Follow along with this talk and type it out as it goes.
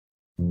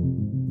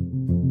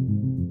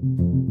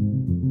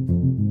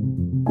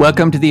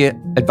Welcome to the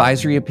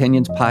Advisory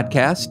Opinions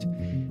podcast.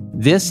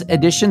 This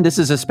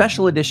is a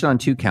special edition on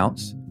two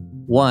counts.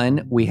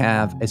 One, we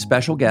have a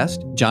special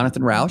guest,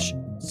 Jonathan Rauch,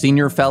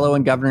 Senior Fellow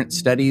in Governance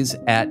Studies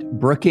at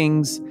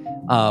Brookings,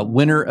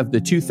 winner of the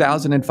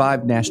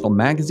 2005 National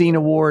Magazine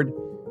Award,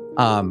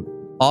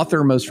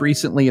 author most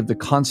recently of The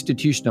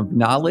Constitution of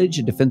Knowledge,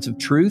 A Defense of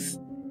Truth,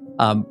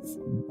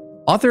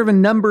 author of a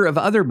number of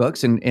other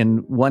books,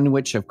 and one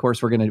which, of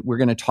course, we're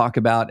gonna talk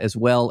about as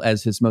well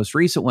as his most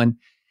recent one.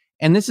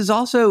 And this is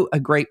also a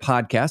great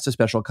podcast, a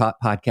special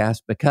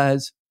podcast,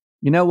 because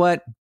you know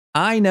what?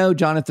 I know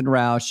Jonathan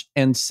Rauch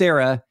and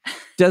Sarah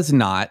does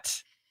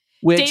not.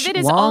 David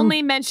has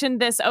only mentioned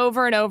this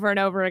over and over and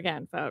over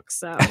again, folks.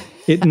 So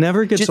it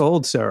never gets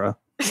old, Sarah.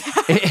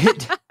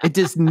 It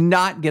does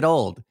not get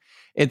old.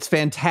 It's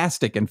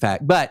fantastic, in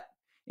fact. But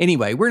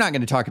anyway, we're not going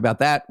to talk about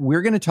that.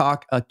 We're going to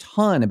talk a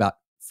ton about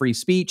free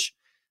speech,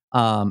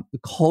 the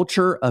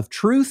culture of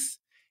truth.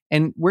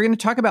 And we're going to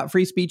talk about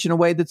free speech in a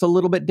way that's a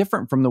little bit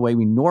different from the way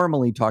we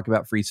normally talk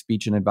about free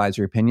speech and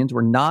advisory opinions.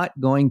 We're not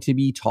going to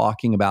be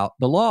talking about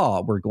the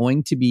law. We're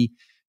going to be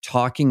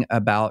talking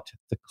about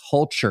the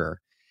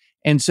culture.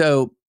 And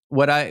so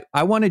what I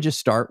want to just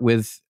start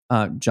with,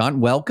 John,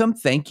 welcome.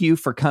 Thank you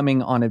for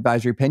coming on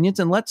Advisory Opinions.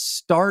 And let's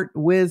start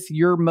with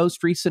your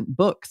most recent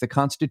book, The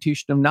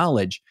Constitution of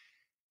Knowledge.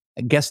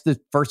 I guess the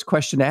first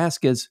question to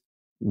ask is,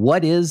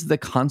 what is the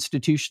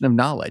Constitution of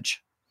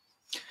Knowledge?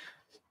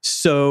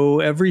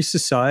 So every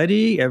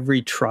society,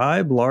 every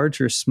tribe,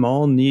 large or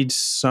small, needs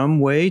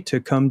some way to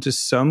come to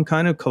some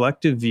kind of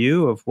collective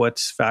view of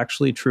what's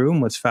factually true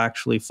and what's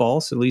factually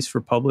false, at least for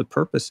public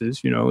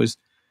purposes. You know,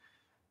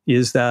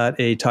 is that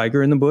a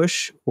tiger in the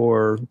bush,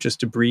 or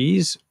just a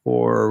breeze,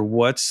 or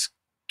what's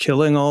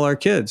killing all our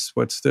kids?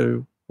 What's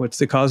the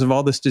cause of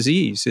all this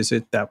disease? Is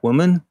it that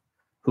woman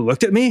who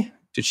looked at me?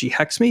 Did she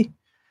hex me?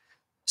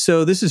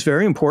 So this is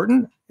very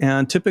important.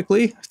 And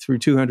typically, through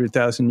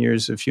 200,000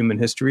 years of human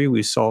history,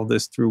 we solve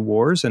this through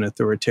wars and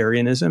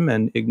authoritarianism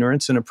and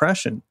ignorance and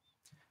oppression.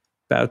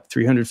 About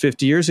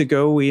 350 years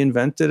ago, we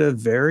invented a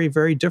very,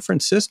 very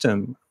different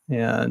system.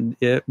 And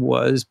it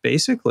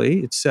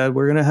said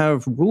we're going to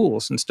have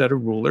rules instead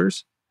of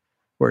rulers.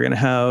 We're going to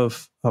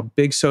have a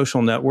big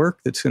social network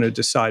that's going to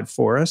decide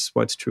for us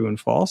what's true and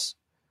false.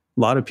 A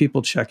lot of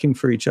people checking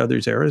for each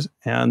other's errors.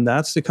 And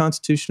that's the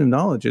Constitution of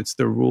Knowledge. It's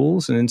the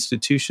rules and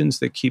institutions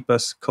that keep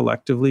us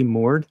collectively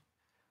moored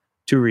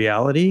to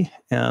reality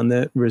and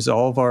that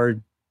resolve our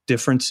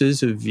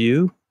differences of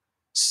view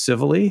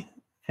civilly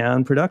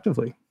and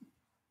productively.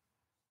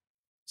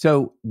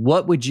 So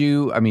what would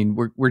you,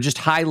 we're just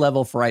high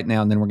level for right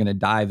now, and then we're going to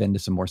dive into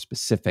some more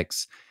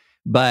specifics.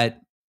 But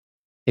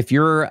if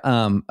you're,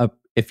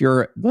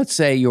 let's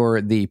say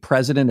you're the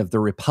president of the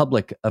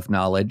Republic of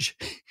Knowledge,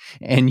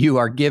 and you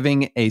are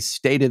giving a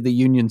State of the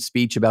Union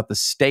speech about the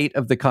state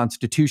of the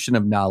Constitution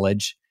of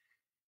Knowledge,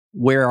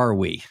 where are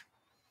we?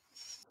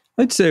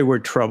 I'd say we're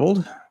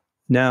troubled.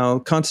 Now,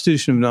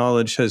 Constitution of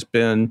Knowledge has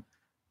been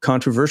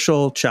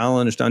controversial,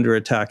 challenged, under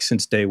attack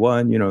since day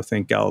one.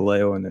 Think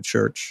Galileo and the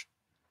church.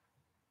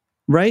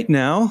 Right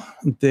now,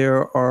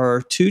 there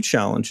are two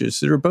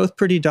challenges that are both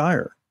pretty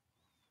dire.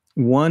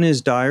 One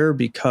is dire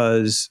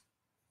because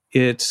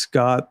it's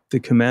got the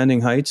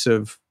commanding heights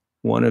of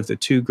one of the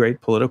two great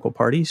political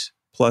parties,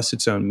 plus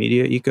its own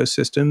media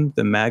ecosystem,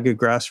 the MAGA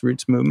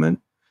grassroots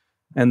movement.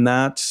 And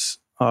that's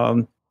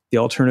the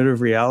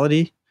alternative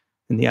reality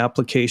and the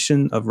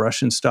application of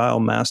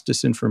Russian-style mass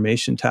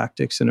disinformation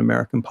tactics in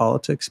American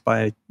politics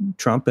by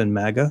Trump and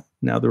MAGA,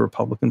 now the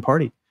Republican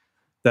Party.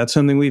 That's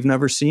something we've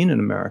never seen in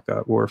America,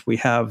 or if we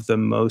have, the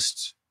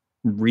most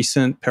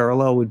recent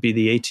parallel would be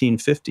the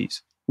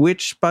 1850s,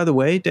 which, by the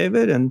way,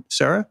 David and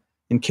Sarah,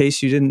 in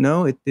case you didn't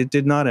know, it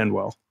did not end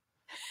well.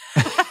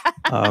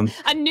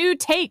 A new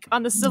take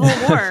on the Civil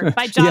War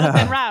by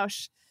Jonathan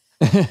Rauch.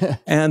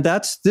 And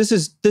this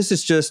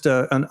is just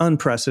an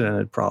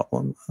unprecedented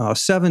problem.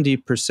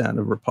 70%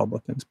 of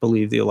Republicans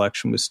believe the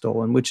election was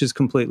stolen, which is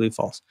completely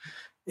false.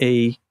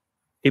 A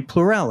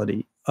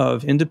plurality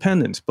of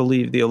independents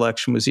believe the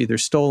election was either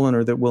stolen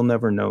or that we'll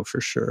never know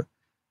for sure.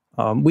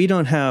 We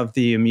don't have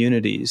the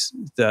immunities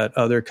that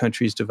other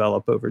countries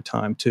develop over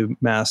time to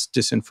mass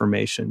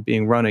disinformation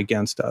being run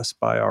against us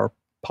by our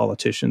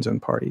politicians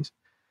and parties.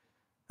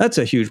 That's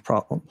a huge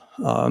problem.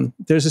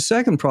 There's a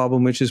second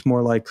problem, which is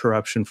more like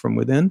corruption from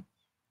within,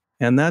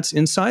 and that's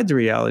inside the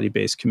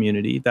reality-based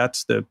community.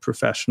 That's the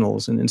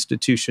professionals and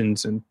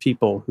institutions and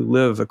people who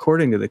live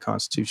according to the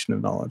Constitution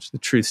of Knowledge, the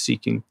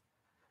truth-seeking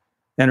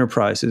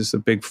enterprises, the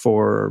big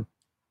four,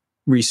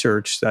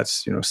 research,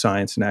 that's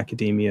science and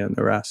academia and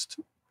the rest.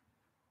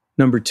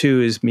 Number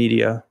two is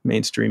media,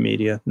 mainstream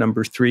media.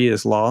 Number three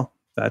is law.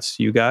 That's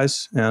you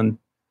guys. And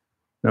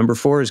number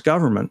four is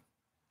government.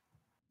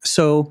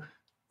 So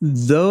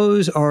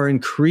those are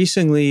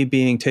increasingly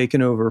being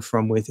taken over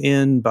from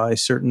within by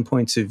certain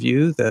points of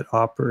view that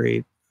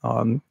operate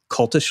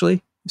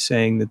cultishly,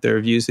 saying that there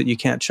are views that you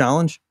can't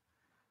challenge,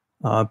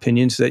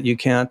 opinions that you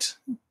can't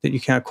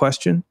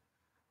question.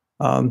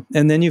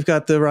 And then you've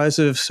got the rise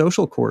of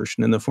social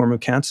coercion in the form of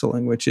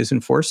canceling, which is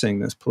enforcing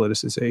this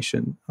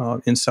politicization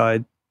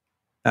inside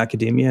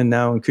academia and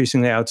now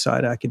increasingly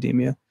outside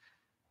academia.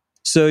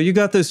 So you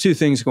got those two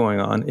things going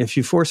on. If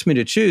you force me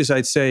to choose,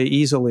 I'd say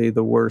easily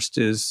the worst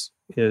is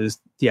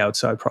the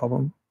outside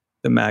problem,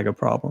 the MAGA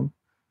problem.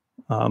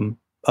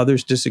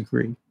 Others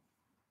disagree.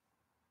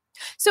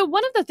 So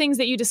one of the things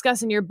that you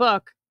discuss in your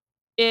book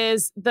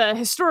is the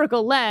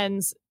historical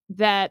lens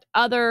that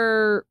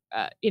other,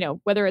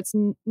 whether it's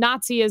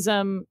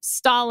Nazism,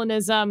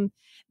 Stalinism,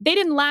 they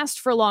didn't last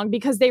for long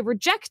because they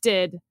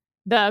rejected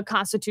the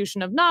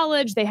constitution of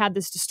knowledge. They had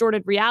this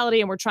distorted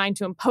reality and were trying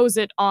to impose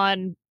it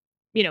on,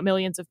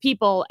 millions of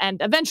people. And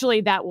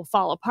eventually that will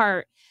fall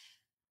apart.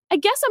 I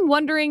guess I'm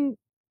wondering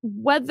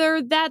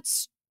whether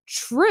that's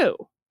true.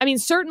 I mean,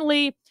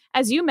 certainly,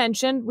 as you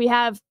mentioned, we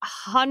have,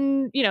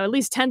 at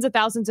least tens of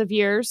thousands of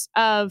years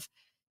of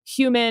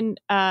human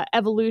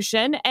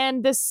evolution,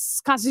 and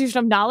this constitution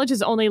of knowledge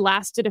has only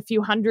lasted a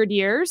few hundred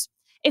years.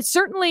 It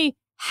certainly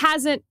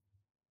hasn't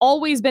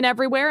always been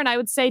everywhere, and I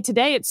would say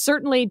today it's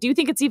certainly, do you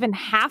think it's even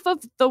half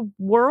of the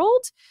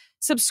world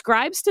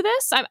subscribes to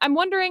this? I'm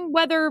wondering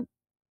whether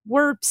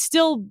we're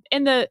still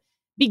in the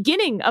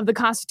beginning of the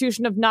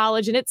constitution of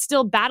knowledge and it's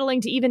still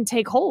battling to even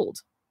take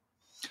hold.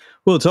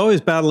 Well, it's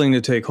always battling to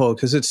take hold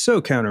because it's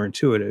so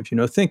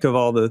counterintuitive. Think of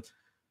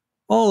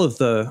all of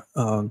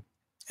the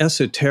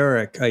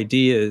esoteric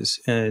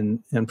ideas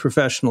and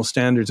professional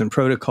standards and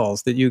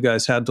protocols that you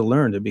guys had to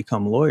learn to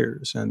become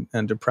lawyers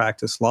and to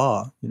practice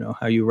law.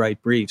 How you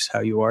write briefs,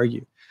 how you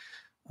argue.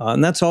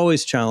 And that's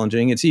always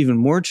challenging. It's even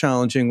more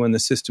challenging when the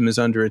system is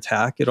under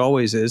attack. It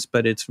always is,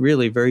 but it's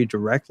really very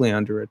directly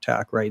under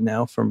attack right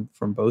now from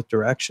both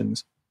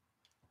directions.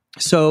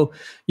 So,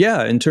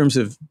 yeah, in terms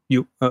of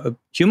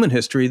human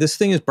history, this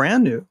thing is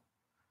brand new.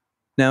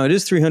 Now, it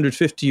is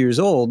 350 years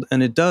old,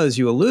 and it does,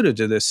 you alluded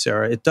to this,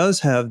 Sarah, it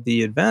does have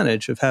the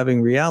advantage of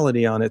having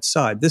reality on its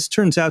side. This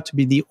turns out to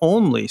be the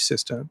only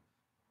system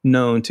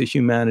known to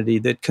humanity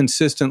that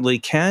consistently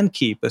can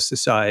keep a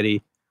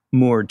society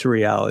moored to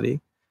reality.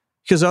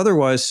 Because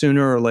otherwise,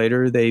 sooner or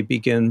later,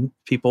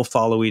 people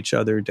follow each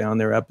other down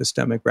their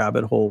epistemic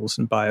rabbit holes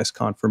and bias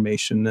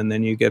confirmation. And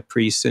then you get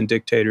priests and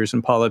dictators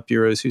and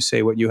politburos who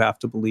say what you have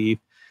to believe.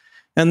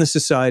 And the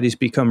societies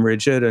become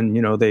rigid and,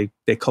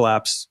 they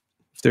collapse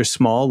if they're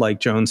small,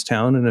 like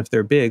Jonestown, and if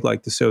they're big,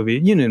 like the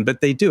Soviet Union.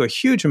 But they do a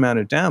huge amount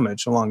of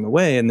damage along the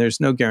way. And there's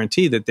no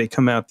guarantee that they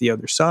come out the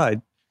other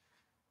side,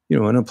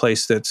 in a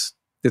place that's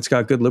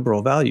got good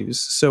liberal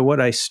values. So what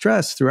I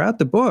stress throughout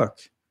the book,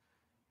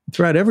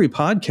 throughout every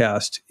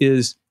podcast,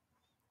 is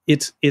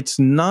it's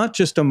not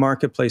just a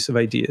marketplace of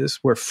ideas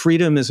where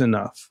freedom is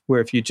enough, where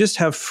if you just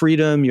have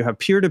freedom, you have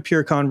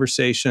peer-to-peer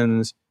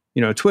conversations,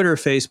 Twitter,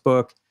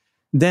 Facebook,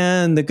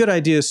 then the good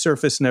ideas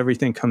surface and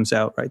everything comes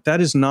out, right? That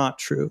is not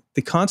true.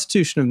 The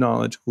Constitution of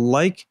Knowledge,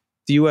 like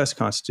the US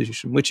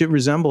Constitution, which it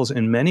resembles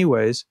in many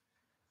ways,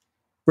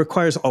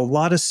 requires a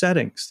lot of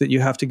settings that you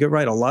have to get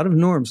right, a lot of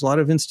norms, a lot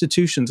of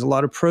institutions, a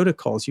lot of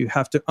protocols. You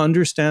have to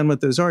understand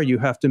what those are. You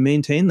have to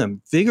maintain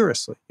them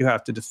vigorously. You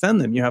have to defend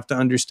them. You have to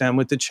understand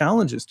what the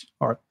challenges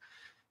are.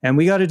 And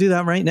we got to do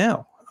that right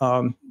now.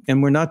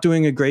 And we're not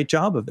doing a great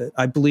job of it.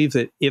 I believe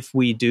that if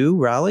we do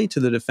rally to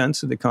the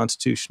defense of the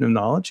Constitution of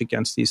Knowledge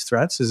against these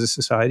threats as a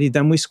society,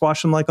 then we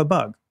squash them like a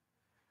bug.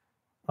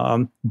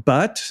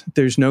 But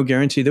there's no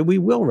guarantee that we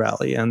will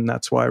rally. And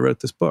that's why I wrote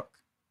this book.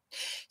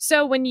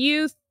 So when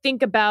you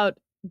think about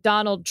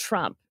Donald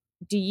Trump,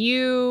 do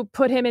you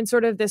put him in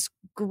sort of this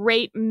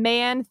great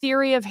man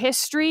theory of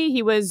history?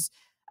 He was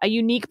a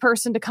unique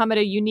person to come at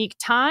a unique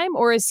time,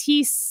 or is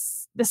he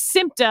the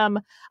symptom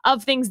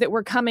of things that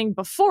were coming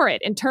before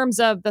it in terms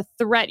of the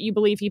threat you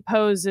believe he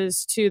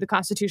poses to the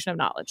Constitution of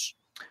Knowledge?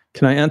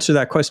 Can I answer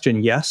that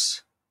question?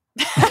 Yes.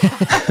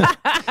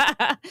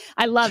 I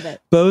love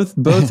it.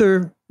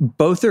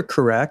 Both are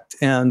correct,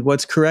 and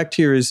what's correct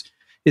here is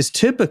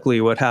typically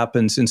what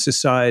happens in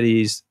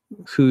societies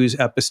whose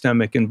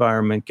epistemic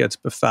environment gets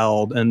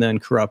befouled and then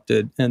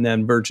corrupted and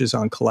then verges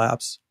on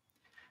collapse.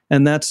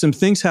 And that some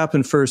things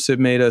happened first that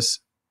made us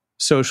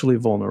socially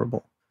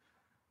vulnerable.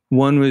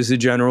 One was the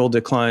general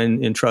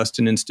decline in trust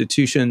in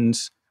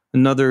institutions.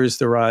 Another is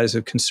the rise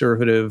of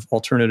conservative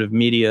alternative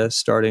media,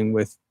 starting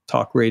with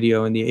talk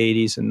radio in the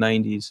 80s and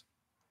 90s.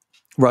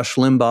 Rush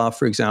Limbaugh,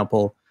 for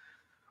example,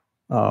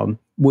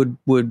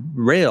 would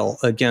rail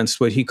against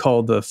what he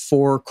called the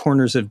four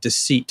corners of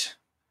deceit,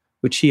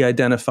 which he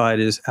identified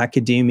as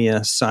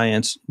academia,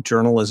 science,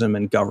 journalism,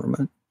 and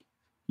government.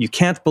 You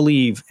can't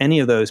believe any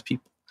of those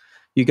people.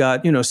 You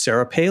got,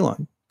 Sarah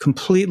Palin,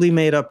 completely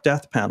made up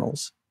death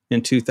panels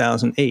in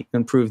 2008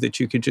 and proved that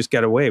you could just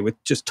get away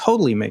with just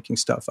totally making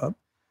stuff up.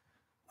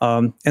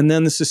 And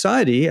then the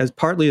society,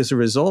 partly as a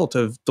result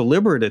of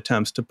deliberate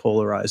attempts to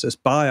polarize us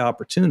by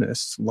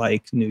opportunists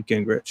like Newt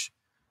Gingrich,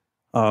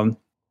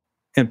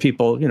 and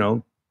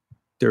people,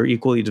 they're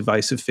equally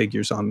divisive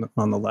figures on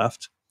the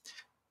left.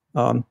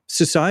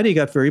 Society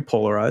got very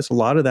polarized. A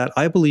lot of that,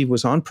 I believe,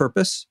 was on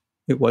purpose.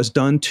 It was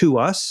done to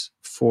us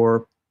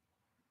for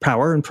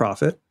power and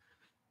profit.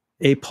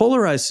 A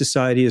polarized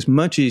society is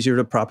much easier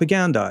to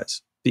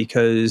propagandize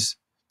because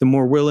the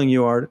more willing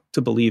you are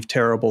to believe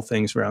terrible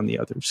things around the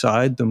other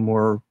side, the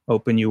more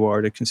open you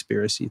are to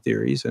conspiracy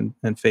theories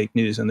and fake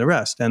news and the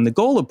rest. And the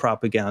goal of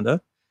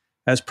propaganda,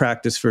 as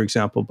practiced, for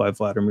example, by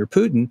Vladimir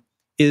Putin,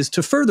 is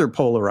to further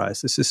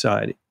polarize the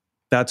society.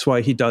 That's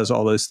why he does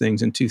all those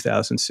things in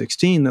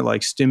 2016 that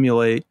like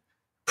stimulate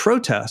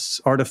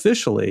protests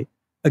artificially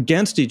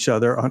against each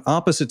other on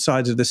opposite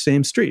sides of the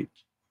same street.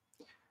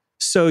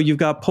 So you've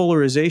got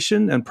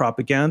polarization and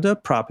propaganda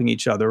propping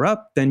each other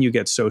up. Then you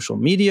get social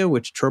media,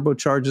 which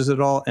turbocharges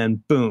it all.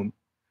 And boom,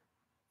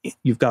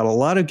 you've got a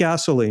lot of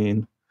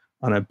gasoline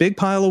on a big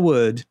pile of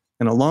wood.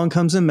 And along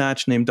comes a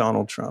match named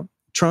Donald Trump.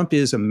 Trump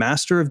is a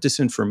master of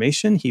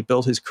disinformation. He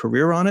built his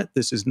career on it.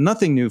 This is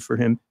nothing new for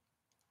him.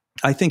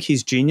 I think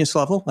he's genius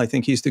level. I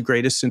think he's the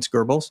greatest since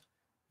Goebbels.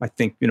 I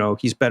think,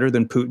 he's better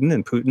than Putin,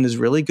 and Putin is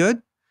really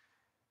good.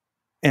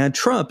 And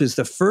Trump is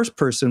the first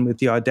person with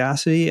the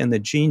audacity and the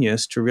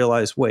genius to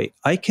realize, wait,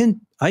 I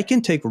can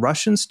take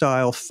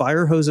Russian-style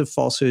fire hose of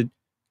falsehood,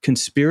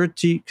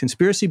 conspiracy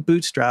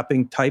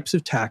bootstrapping types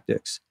of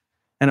tactics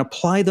and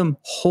apply them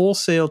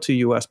wholesale to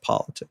U.S.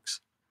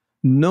 politics.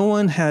 No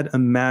one had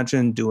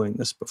imagined doing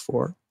this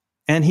before.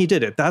 And he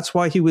did it. That's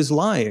why he was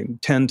lying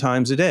 10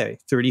 times a day,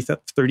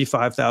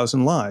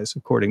 35,000 lies,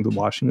 according to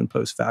Washington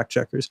Post fact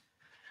checkers.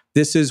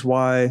 This is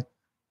why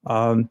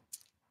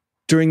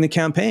during the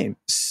campaign,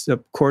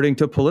 according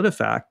to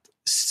PolitiFact,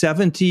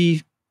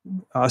 70%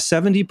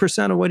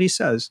 of what he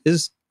says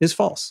is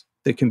false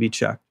that can be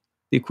checked.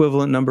 The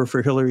equivalent number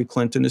for Hillary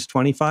Clinton is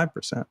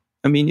 25%.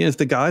 I mean, if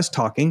the guy's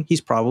talking,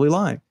 he's probably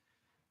lying.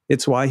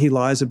 It's why he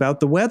lies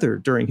about the weather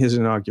during his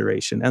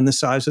inauguration and the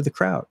size of the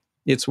crowd.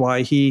 It's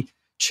why he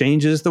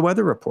changes the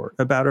weather report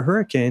about a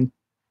hurricane,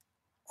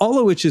 all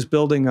of which is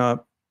building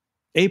up.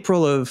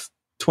 April of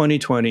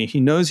 2020, he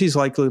knows he's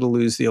likely to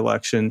lose the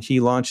election. He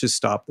launches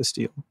Stop the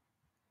Steal.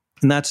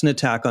 And that's an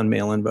attack on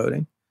mail-in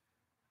voting.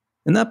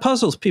 And that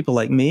puzzles people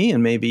like me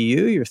and maybe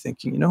you. You're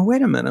thinking,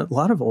 wait a minute, a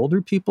lot of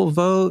older people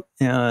vote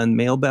and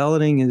mail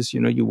balloting is,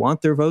 you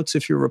want their votes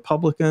if you're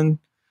Republican.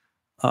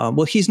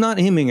 Well, he's not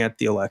aiming at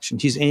the election.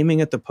 He's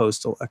aiming at the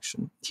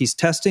post-election. He's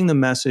testing the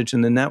message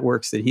and the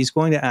networks that he's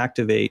going to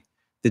activate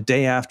the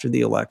day after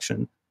the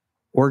election,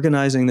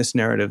 organizing this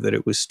narrative that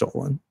it was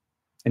stolen.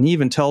 And he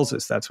even tells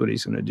us that's what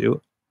he's going to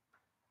do.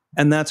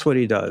 And that's what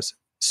he does.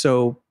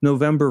 So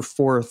November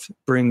 4th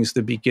brings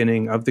the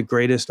beginning of the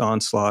greatest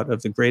onslaught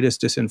of the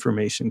greatest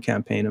disinformation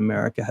campaign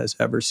America has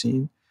ever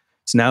seen.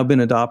 It's now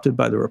been adopted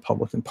by the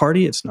Republican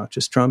Party. It's not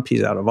just Trump.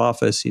 He's out of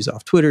office. He's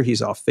off Twitter.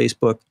 He's off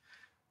Facebook.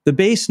 The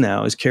base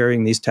now is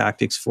carrying these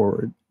tactics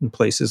forward in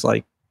places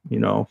like,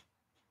 the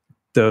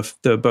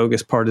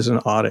bogus partisan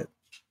audit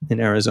in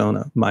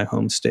Arizona, my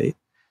home state.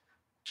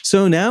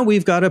 So now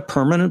we've got a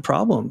permanent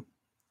problem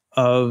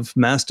of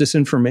mass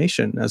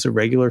disinformation as a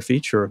regular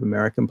feature of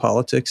American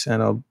politics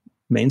and a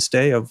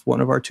mainstay of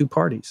one of our two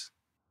parties.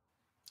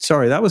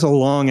 Sorry, that was a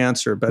long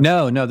answer, but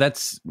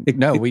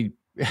it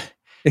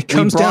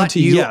comes down to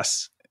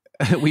yes.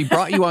 We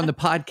brought you on the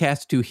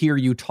podcast to hear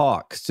you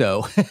talk,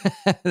 so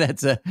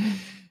that's a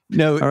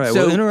no. All right,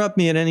 well, interrupt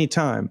me at any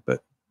time,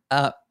 but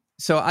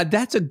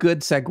that's a good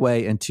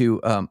segue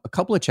into a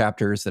couple of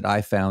chapters that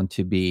I found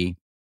to be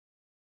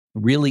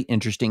really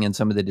interesting in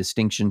some of the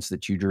distinctions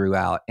that you drew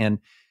out. And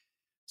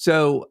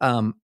so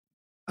I'm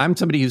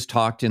somebody who's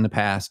talked in the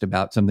past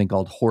about something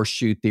called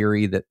horseshoe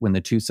theory, that when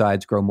the two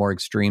sides grow more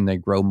extreme, they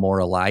grow more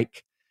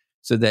alike,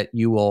 so that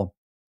you will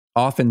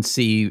often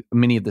see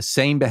many of the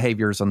same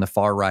behaviors on the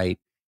far right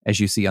as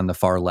you see on the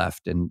far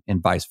left, and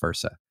vice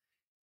versa.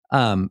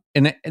 And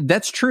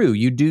that's true.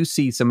 You do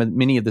see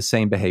many of the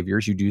same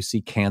behaviors. You do see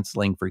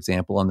canceling, for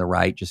example, on the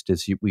right, just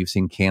as we've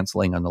seen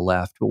canceling on the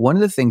left. But one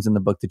of the things in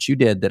the book that you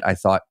did that I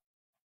thought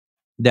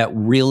that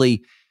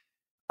really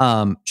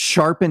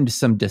sharpened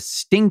some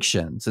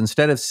distinctions,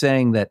 instead of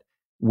saying that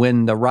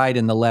when the right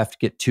and the left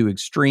get too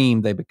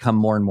extreme, they become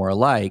more and more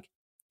alike,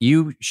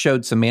 you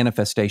showed some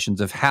manifestations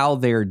of how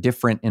they're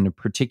different in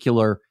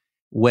particular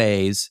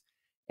ways.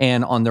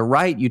 And on the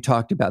right, you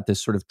talked about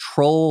this sort of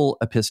troll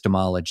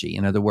epistemology.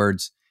 In other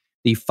words,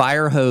 the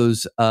fire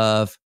hose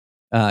of,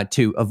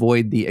 to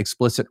avoid the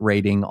explicit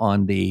rating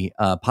on the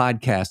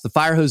podcast, the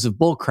fire hose of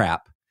bullcrap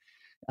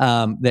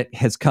that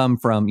has come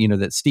from,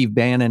 that Steve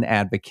Bannon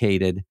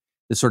advocated,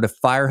 the sort of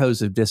fire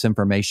hose of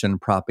disinformation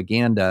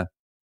propaganda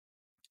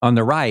on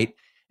the right.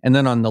 And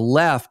then on the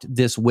left,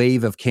 this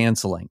wave of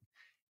canceling.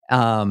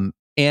 And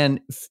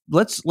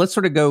let's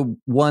sort of go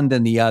one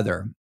then the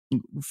other.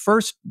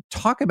 First,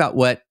 talk about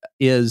what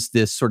is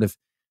this sort of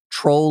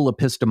troll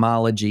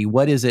epistemology.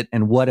 What is it,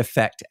 and what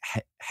effect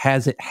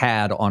has it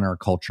had on our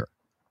culture?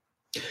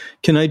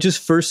 Can I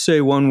just first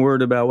say one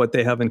word about what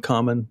they have in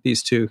common,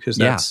 these two? Because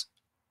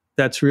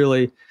that's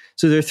really,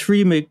 so there are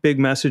three big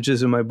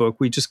messages in my book.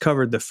 We just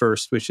covered the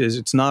first, which is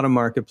it's not a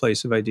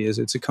marketplace of ideas,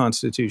 it's a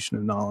constitution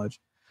of knowledge.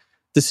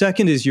 The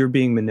second is you're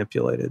being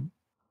manipulated.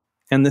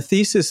 And the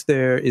thesis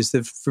there is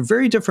that for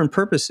very different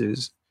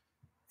purposes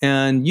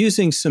and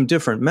using some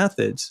different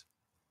methods,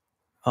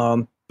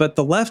 but But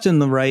the left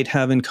and the right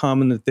have in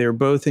common that they're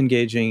both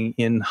engaging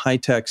in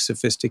high-tech,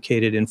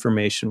 sophisticated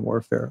information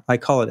warfare. I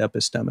call it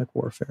epistemic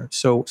warfare.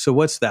 So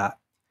what's that?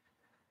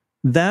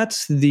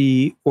 That's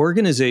the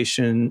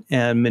organization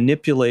and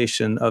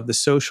manipulation of the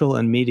social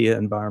and media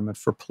environment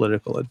for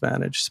political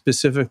advantage,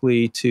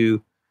 specifically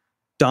to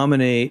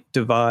dominate,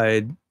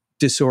 divide,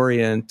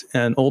 disorient,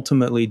 and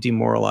ultimately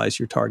demoralize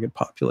your target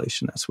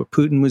population. That's what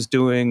Putin was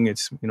doing.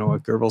 It's,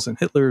 what Goebbels and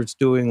Hitler was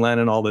doing,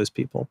 Lenin, all those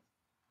people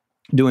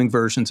doing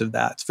versions of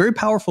that. It's very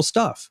powerful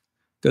stuff.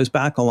 Goes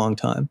back a long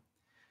time.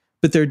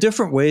 But there are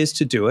different ways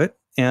to do it,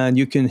 and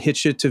you can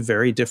hitch it to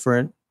very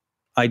different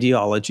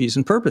ideologies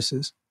and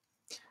purposes.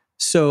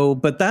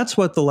 But that's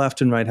what the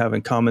left and right have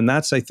in common.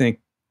 That's, I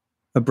think,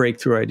 a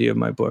breakthrough idea of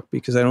my book,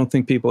 because I don't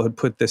think people had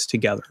put this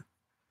together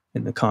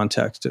in the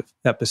context of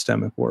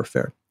epistemic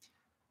warfare.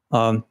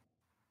 So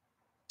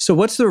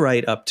what's the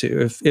right up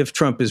to if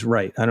Trump is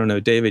right? I don't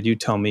know, David, you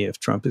tell me if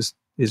Trump is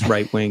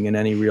right-wing in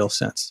any real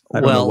sense. I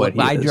don't know what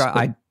he is.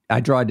 I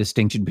draw a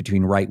distinction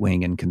between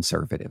right-wing and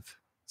conservative.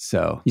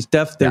 So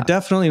they're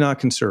definitely not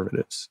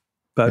conservatives,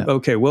 but no.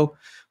 Okay, we'll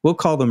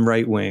call them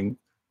right-wing.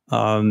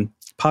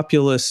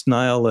 Populist,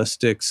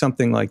 nihilistic,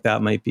 something like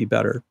that might be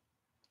better.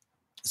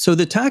 So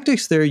the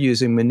tactics they're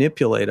using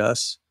manipulate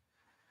us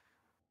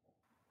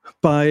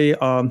by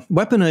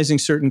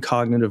weaponizing certain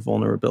cognitive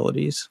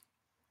vulnerabilities.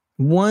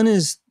 One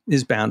is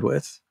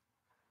bandwidth.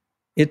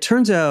 It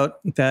turns out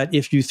that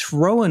if you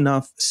throw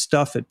enough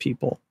stuff at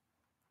people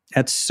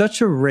at such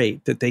a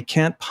rate that they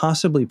can't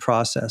possibly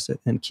process it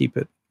and keep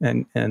it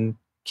and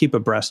keep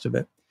abreast of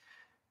it,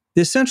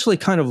 they essentially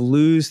kind of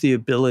lose the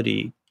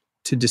ability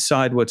to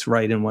decide what's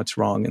right and what's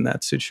wrong in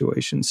that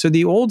situation. So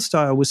the old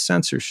style was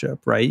censorship,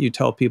 right? You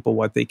tell people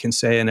what they can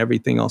say and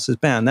everything else is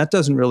banned. That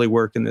doesn't really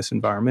work in this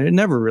environment. It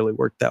never really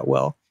worked that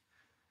well.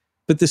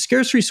 But the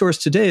scarce resource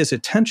today is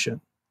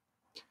attention.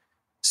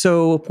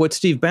 So what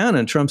Steve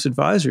Bannon, Trump's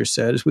advisor,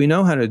 said is we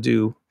know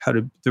the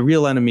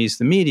real enemies,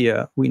 the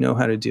media, we know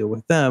how to deal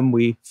with them.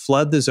 We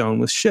flood the zone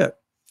with shit.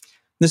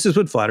 This is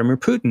what Vladimir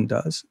Putin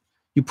does.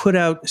 You put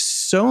out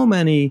so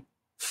many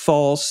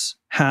false,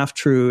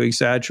 half-true,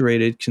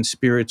 exaggerated,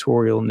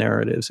 conspiratorial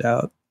narratives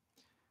out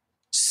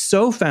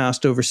so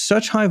fast over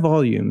such high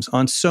volumes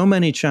on so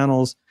many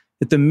channels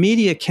that the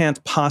media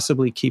can't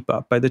possibly keep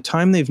up. By the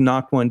time they've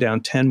knocked one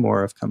down, 10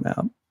 more have come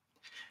out.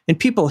 And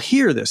people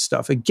hear this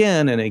stuff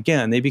again and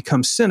again. They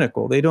become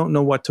cynical. They don't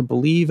know what to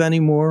believe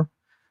anymore.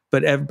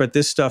 But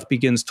this stuff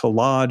begins to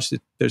lodge.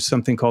 There's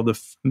something called the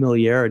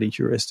familiarity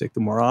heuristic. The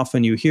more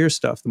often you hear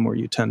stuff, the more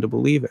you tend to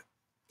believe it.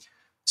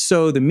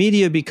 So the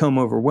media become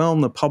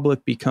overwhelmed. The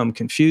public become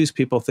confused.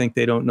 People think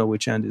they don't know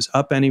which end is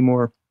up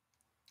anymore.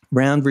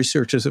 RAND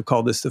researchers have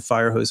called this the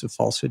fire hose of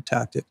falsehood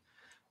tactic.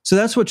 So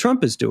that's what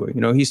Trump is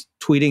doing. He's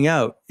tweeting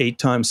out 8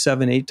 times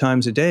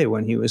a day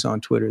when he was on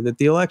Twitter that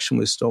the election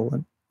was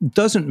stolen. It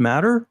doesn't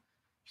matter.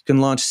 You can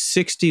launch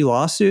 60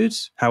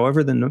 lawsuits,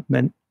 however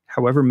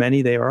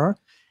many they are.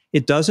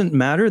 It doesn't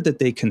matter that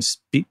they can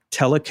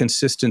tell a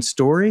consistent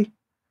story,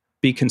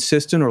 be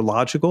consistent or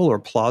logical or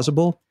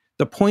plausible.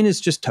 The point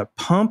is just to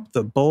pump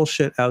the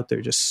bullshit out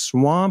there, just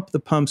swamp the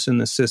pumps in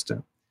the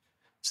system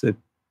so that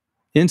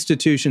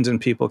institutions and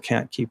people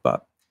can't keep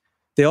up.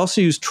 They also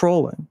use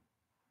trolling.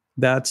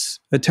 That's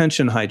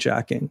attention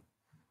hijacking.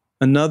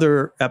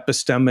 Another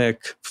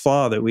epistemic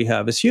flaw that we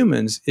have as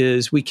humans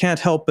is we can't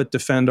help but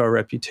defend our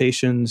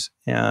reputations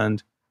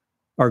and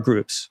our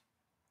groups.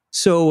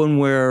 So when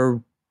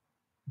we're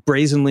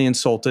brazenly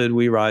insulted,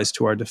 we rise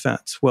to our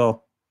defense.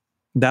 Well,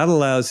 that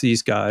allows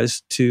these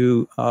guys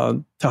to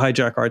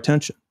hijack our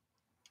attention,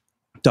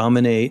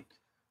 dominate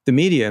the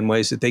media in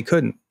ways that they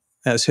couldn't.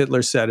 As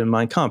Hitler said in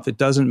Mein Kampf, it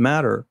doesn't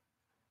matter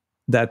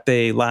that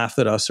they laugh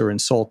at us or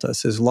insult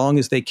us as long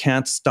as they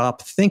can't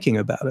stop thinking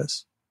about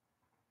us.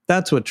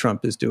 That's what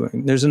Trump is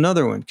doing. There's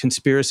another one,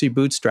 conspiracy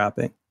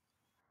bootstrapping.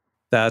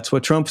 That's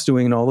what Trump's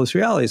doing in all those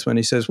realities when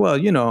he says,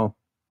 well,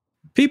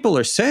 people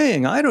are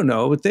saying, I don't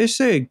know, but they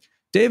say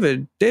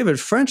David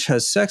French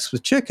has sex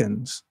with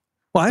chickens.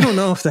 Well, I don't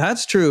know if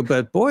that's true,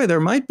 but boy,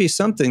 there might be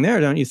something there,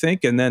 don't you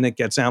think? And then it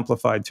gets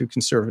amplified through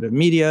conservative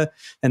media,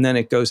 and then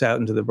it goes out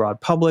into the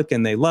broad public,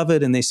 and they love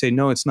it, and they say,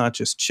 no, it's not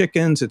just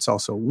chickens, it's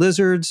also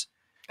lizards.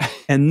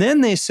 And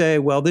then they say,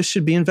 well, this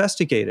should be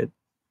investigated.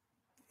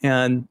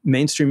 And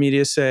mainstream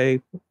media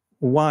say,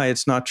 why?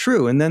 It's not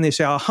true. And then they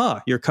say,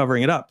 aha, you're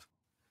covering it up.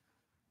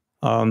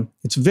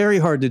 It's very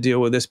hard to deal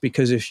with this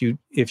because if you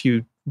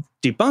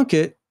debunk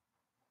it,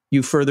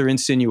 you further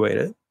insinuate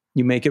it.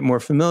 You make it more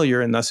familiar,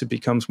 and thus it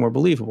becomes more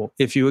believable.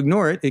 If you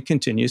ignore it, it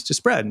continues to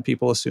spread, and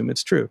people assume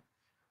it's true.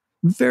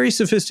 Very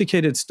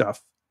sophisticated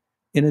stuff.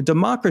 In a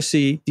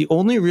democracy, the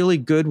only really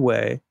good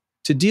way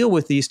to deal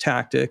with these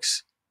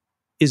tactics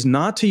is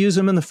not to use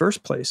them in the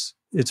first place.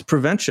 It's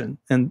prevention.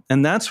 And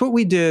that's what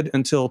we did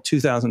until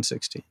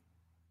 2016.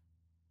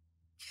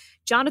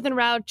 Jonathan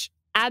Rauch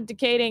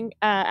advocating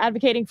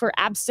for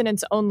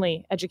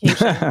abstinence-only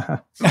education.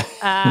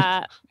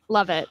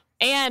 Love it.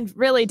 And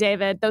really,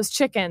 David, those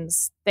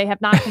chickens, they have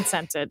not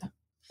consented.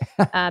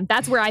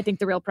 That's where I think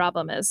the real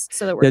problem is.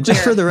 So that we're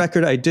just clear. for the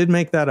record, I did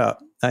make that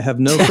up. I have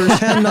no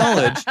firsthand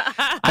knowledge.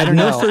 I have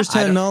no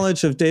firsthand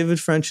knowledge of David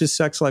French's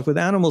sex life with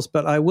animals,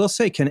 but I will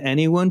say, can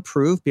anyone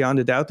prove beyond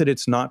a doubt that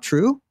it's not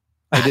true?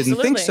 I didn't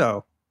think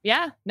so.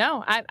 Yeah,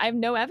 no, I have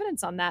no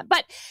evidence on that.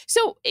 But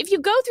so if you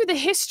go through the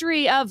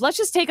history of, let's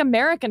just take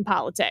American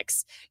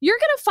politics, you're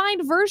going to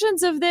find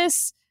versions of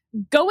this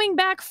going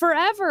back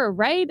forever,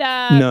 right?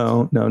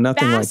 No,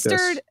 nothing like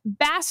this.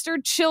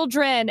 Bastard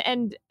children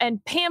and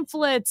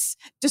pamphlets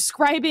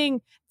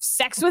describing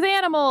sex with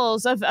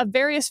animals of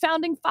various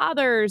founding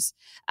fathers.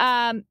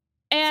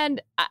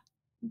 And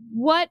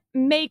what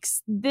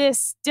makes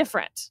this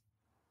different?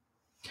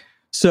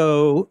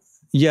 So,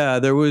 yeah,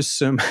 there was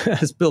some,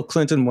 as Bill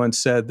Clinton once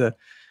said, the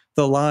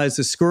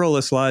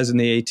scurrilous lies in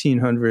the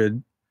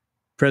 1800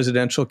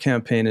 presidential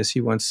campaign, as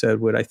he once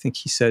said, I think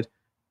he said,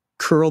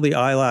 curl the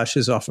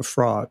eyelashes off a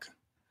frog.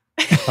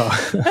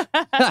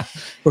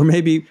 Or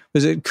maybe,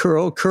 was it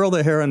curl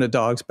the hair on a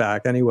dog's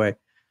back? Anyway.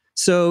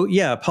 So,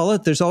 yeah,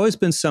 there's always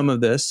been some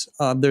of this.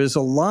 There's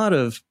a lot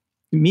of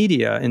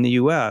media in the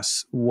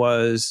U.S.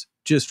 was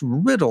just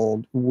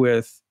riddled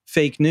with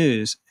fake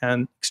news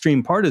and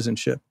extreme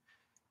partisanship.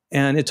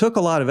 And it took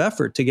a lot of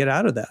effort to get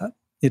out of that.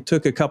 It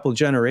took a couple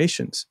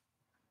generations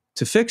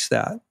to fix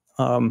that.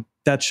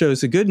 That shows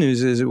the good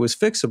news is it was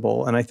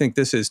fixable. And I think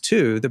this is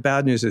too. The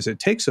bad news is it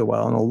takes a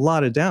while and a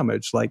lot of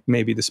damage, like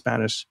maybe the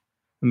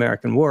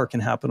Spanish-American War, can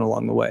happen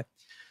along the way.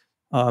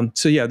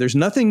 So yeah, there's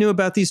nothing new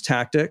about these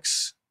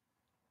tactics.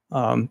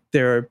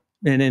 They're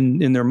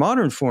in their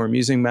modern form,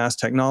 using mass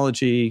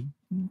technology,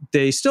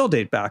 they still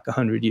date back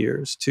 100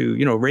 years to,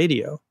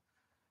 radio.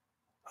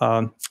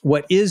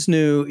 What is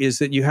new is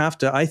that you have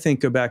to, I think,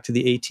 go back to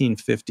the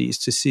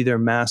 1850s to see their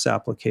mass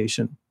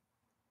application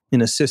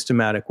in a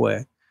systematic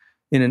way,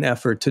 in an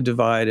effort to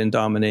divide and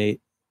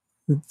dominate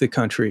the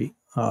country.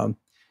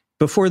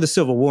 Before the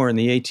Civil War in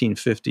the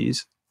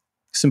 1850s,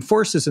 some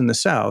forces in the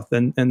South,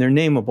 and they're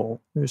nameable.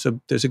 There's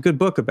a good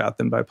book about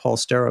them by Paul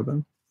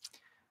Starobin.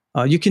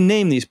 You can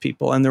name these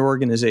people and their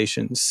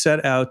organizations,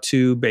 set out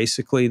to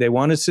basically, they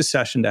wanted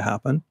secession to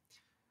happen.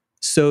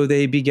 So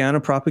they began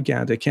a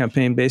propaganda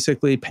campaign,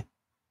 basically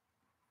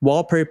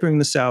wallpapering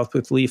the South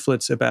with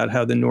leaflets about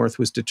how the North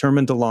was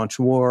determined to launch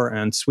war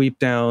and sweep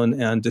down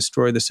and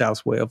destroy the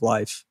South's way of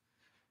life,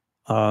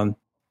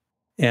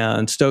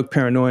 and stoke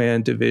paranoia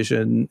and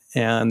division.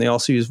 And they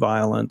also used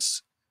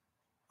violence.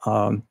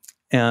 And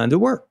it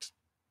worked.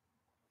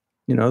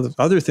 There's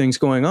other things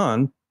going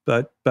on,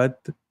 but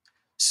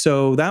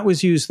so that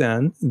was used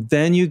then.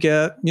 Then you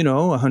get,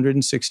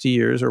 160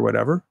 years or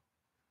whatever.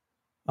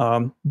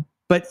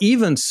 But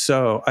even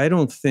so, I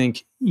don't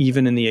think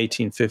even in the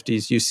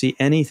 1850s, you see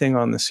anything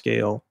on the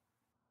scale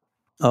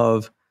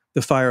of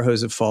the fire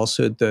hose of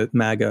falsehood that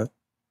MAGA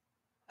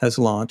has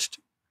launched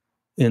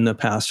in the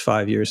past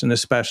 5 years, and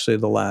especially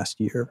the last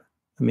year.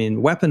 I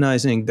mean,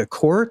 weaponizing the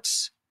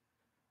courts,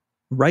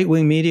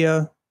 right-wing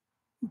media,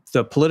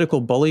 the political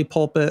bully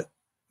pulpit,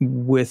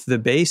 with the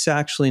base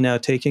actually now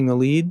taking the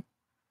lead,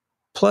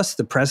 plus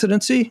the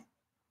presidency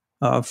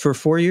for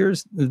 4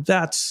 years,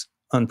 that's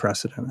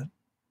unprecedented.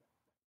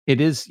 It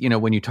is,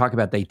 when you talk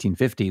about the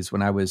 1850s,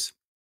 when I was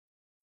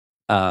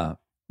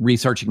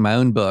researching my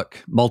own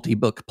book,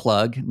 multi-book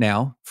plug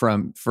now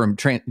from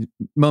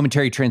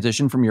momentary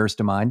transition from yours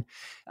to mine.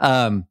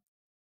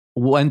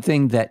 One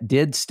thing that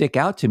did stick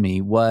out to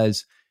me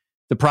was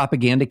the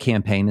propaganda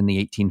campaign in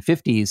the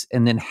 1850s,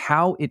 and then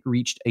how it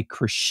reached a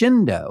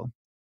crescendo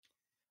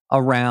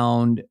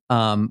around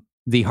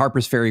the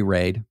Harper's Ferry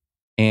raid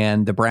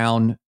and the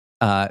Brown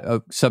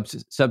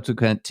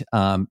subsequent,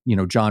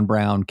 John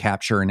Brown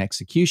capture and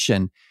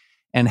execution,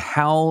 and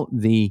how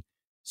the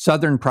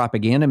Southern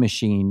propaganda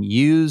machine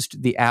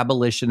used the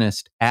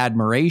abolitionist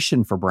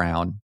admiration for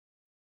Brown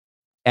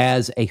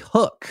as a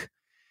hook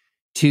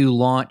to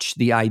launch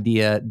the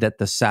idea that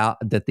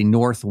the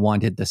North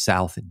wanted the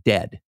South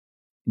dead.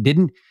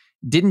 Didn't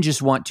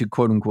just want to,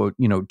 quote unquote,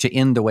 to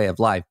end the way of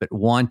life, but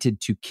wanted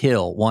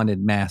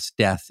mass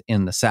death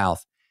in the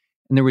South.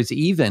 And there was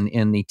even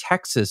in the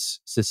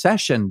Texas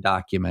secession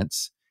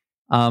documents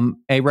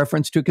a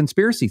reference to a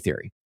conspiracy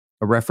theory,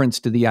 a reference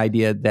to the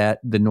idea that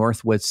the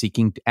North was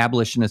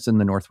abolitionists in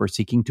the North were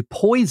seeking to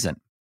poison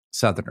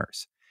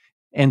Southerners.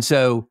 And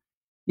so,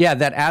 yeah,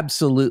 that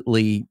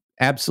absolutely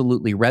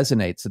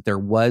resonates, that there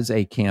was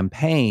a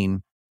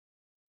campaign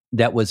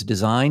that was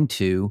designed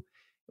to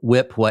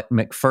whip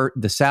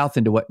the South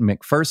into what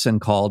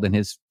McPherson called in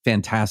his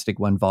fantastic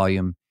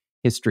 1-volume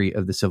history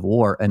of the Civil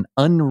War, an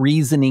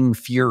unreasoning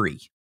fury.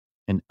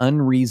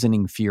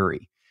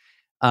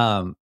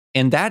 And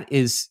that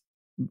is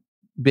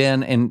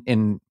been,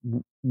 and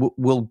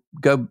we'll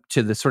go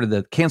to the sort of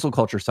the cancel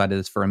culture side of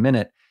this for a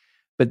minute,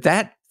 but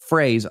that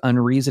phrase,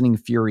 unreasoning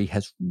fury,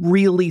 has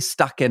really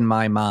stuck in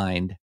my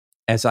mind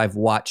as I've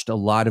watched a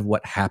lot of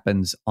what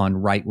happens on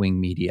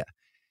right-wing media,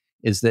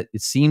 is that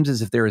it seems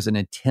as if there is an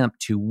attempt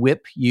to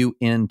whip you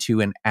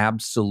into an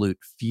absolute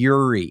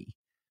fury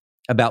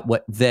about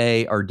what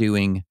they are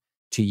doing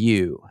to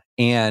you.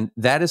 And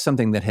that is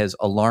something that has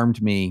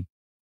alarmed me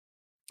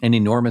an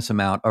enormous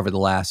amount over the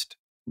last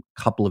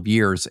couple of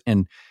years.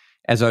 And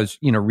as I was,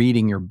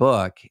 reading your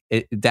book,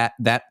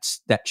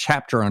 that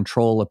chapter on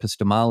troll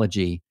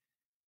epistemology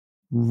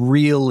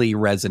really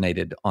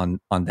resonated on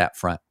that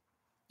front.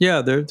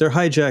 Yeah, they're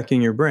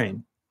hijacking your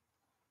brain.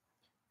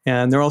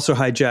 And they're also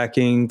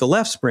hijacking the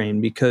left's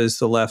brain, because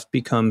the left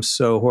becomes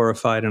so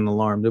horrified and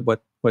alarmed at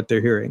what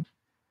they're hearing.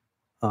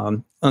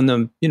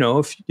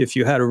 If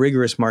you had a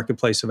rigorous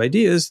marketplace of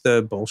ideas,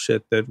 the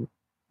bullshit that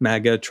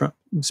MAGA Trump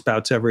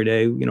spouts every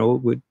day,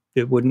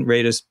 it wouldn't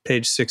rate as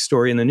page 6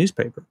 story in the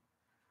newspaper.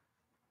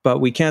 But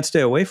we can't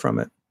stay away from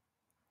it.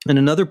 And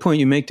another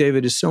point you make,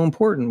 David, is so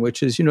important,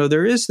 which is,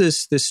 there is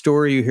this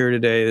story you hear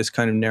today, this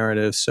kind of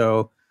narrative.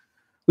 So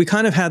we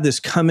kind of had this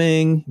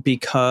coming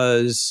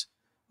because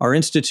our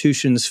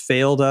institutions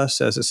failed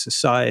us as a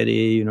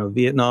society,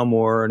 Vietnam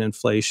War and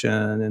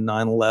inflation and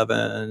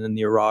 9/11 and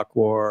the Iraq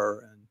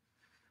War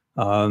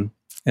and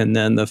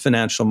then the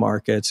financial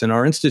markets. And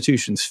our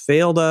institutions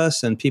failed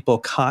us, and people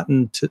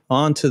cottoned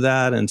onto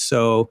that. And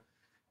so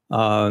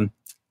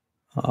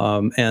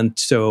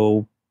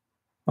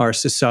our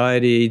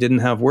society didn't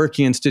have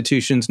working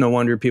institutions. No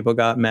wonder people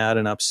got mad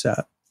and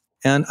upset.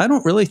 And I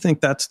don't really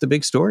think that's the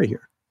big story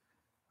here.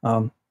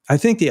 I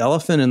think the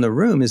elephant in the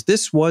room is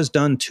this was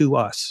done to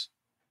us.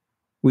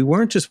 We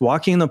weren't just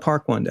walking in the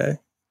park one day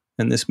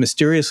and this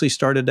mysteriously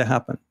started to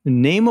happen.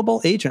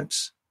 Nameable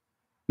agents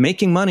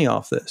making money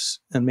off this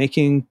and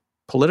making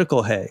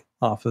political hay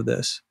off of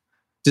this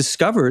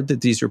discovered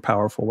that these are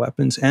powerful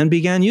weapons and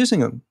began using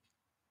them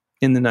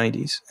in the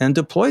 90s and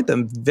deployed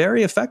them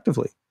very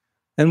effectively.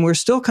 And we're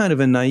still kind of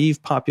a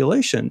naive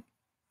population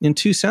in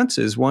two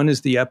senses. One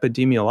is the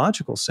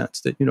epidemiological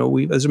sense that,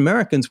 we, as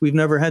Americans, we've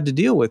never had to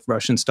deal with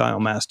Russian-style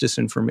mass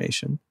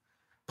disinformation,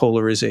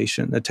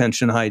 polarization,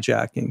 attention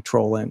hijacking,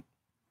 trolling,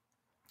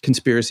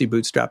 conspiracy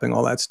bootstrapping,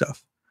 all that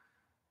stuff.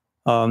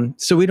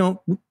 So we don't,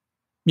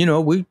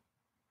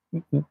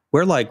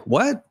 we're like,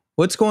 what?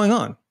 What's going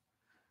on?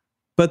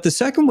 But the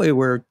second way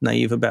we're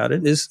naive about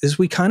it is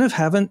we kind of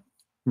haven't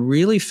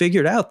really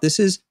figured out this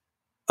is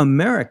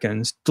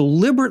Americans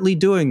deliberately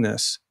doing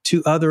this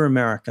to other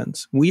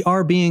Americans. We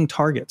are being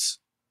targets.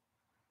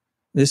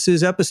 This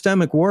is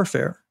epistemic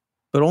warfare,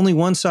 but only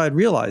one side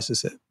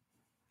realizes it.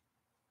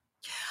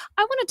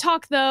 I want to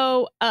talk,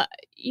 though,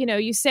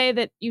 you say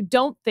that you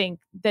don't think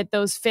that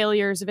those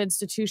failures of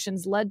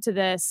institutions led to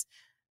this.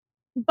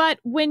 But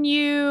when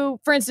you,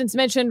 for instance,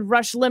 mentioned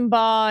Rush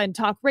Limbaugh and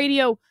talk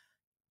radio,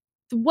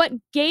 what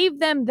gave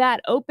them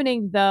that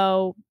opening,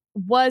 though,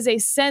 was a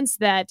sense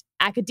that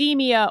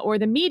academia or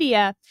the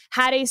media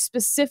had a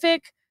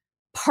specific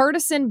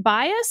partisan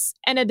bias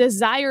and a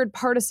desired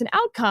partisan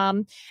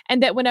outcome,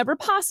 and that whenever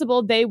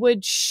possible, they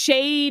would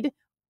shade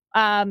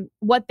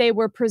what they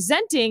were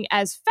presenting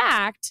as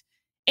fact,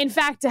 in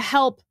fact, to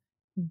help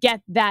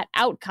get that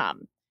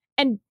outcome.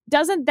 And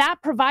doesn't that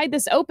provide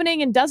this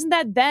opening? And doesn't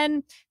that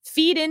then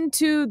feed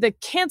into the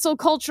cancel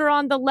culture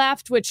on the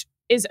left, which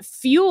is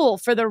fuel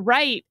for the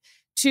right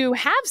to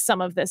have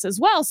some of this as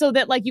well? So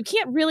that, you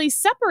can't really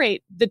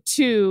separate the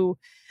two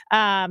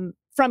from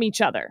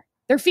each other.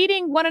 They're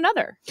feeding one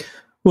another.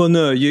 Well,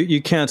 no,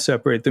 you can't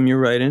separate them. You're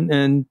right.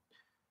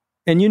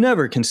 And you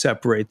never can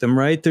separate them,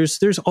 right?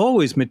 There's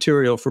always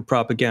material for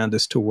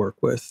propagandists to work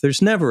with.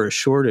 There's never a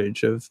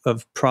shortage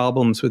of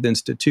problems with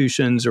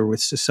institutions or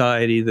with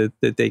society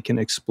that they can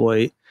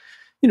exploit.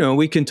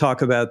 We can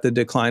talk about the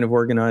decline of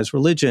organized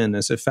religion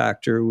as a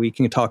factor. We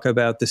can talk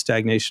about the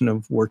stagnation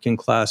of working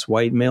class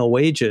white male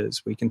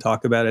wages. We can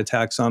talk about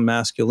attacks on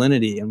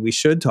masculinity. And we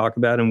should talk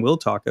about and will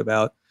talk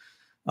about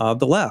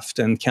the left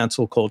and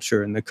cancel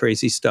culture and the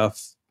crazy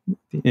stuff,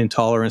 the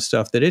intolerant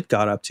stuff that it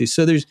got up to.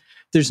 So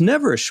there's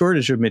never a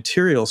shortage of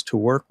materials to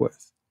work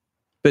with.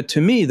 But to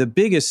me, the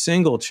biggest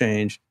single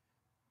change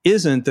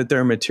isn't that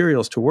there are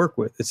materials to work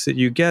with. It's that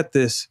you get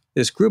this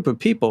group of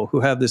people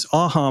who have this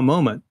aha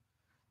moment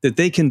that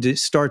they can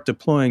start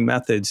deploying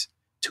methods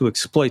to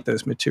exploit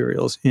those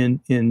materials in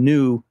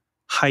new,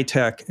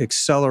 high-tech,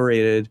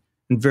 accelerated,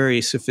 and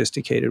very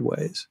sophisticated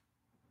ways.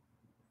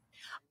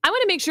 I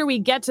want to make sure we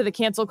get to the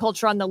cancel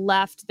culture on the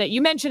left that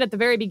you mentioned at the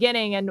very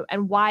beginning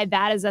and why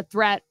that is a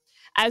threat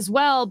as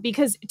well,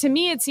 because to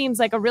me, it seems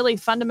like a really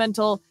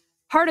fundamental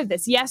part of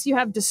this. Yes, you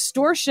have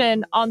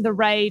distortion on the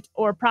right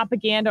or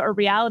propaganda or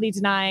reality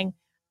denying,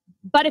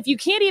 but if you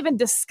can't even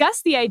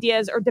discuss the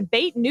ideas or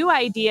debate new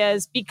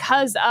ideas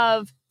because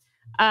of,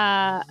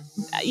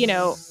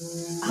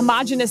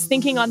 homogenous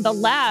thinking on the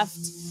left,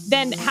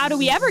 then how do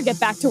we ever get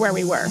back to where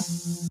we were?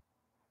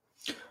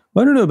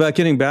 Well, I don't know about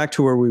getting back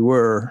to where we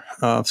were.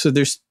 So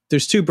there's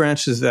two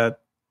branches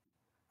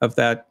of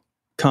that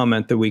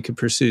comment that we could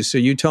pursue. So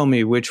you tell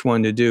me which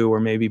one to do,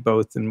 or maybe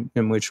both,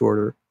 in which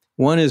order.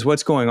 One is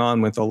what's going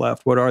on with the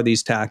left. What are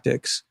these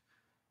tactics,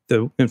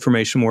 the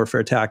information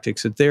warfare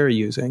tactics that they're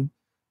using?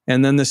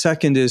 And then the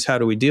second is how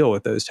do we deal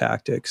with those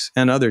tactics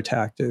and other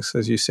tactics?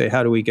 As you say,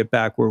 how do we get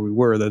back where we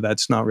were? Though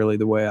that's not really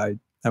the way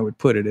I would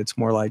put it. It's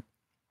more like,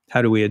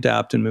 how do we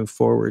adapt and move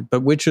forward?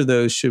 But which of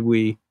those should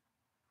we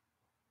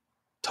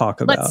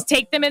talk about? Let's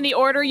take them in the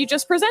order you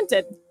just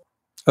presented.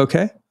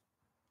 Okay.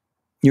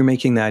 You're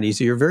making that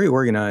easy. You're very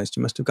organized.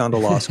 You must have gone to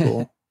law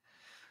school.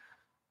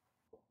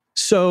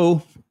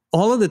 So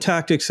all of the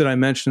tactics that I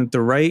mentioned that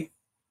the right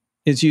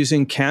is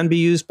using can be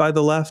used by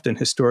the left, and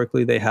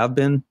historically they have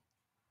been.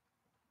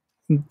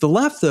 The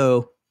left,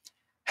 though,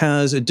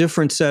 has a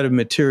different set of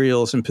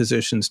materials and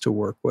positions to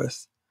work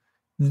with.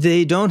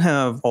 They don't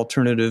have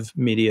alternative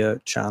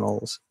media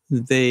channels.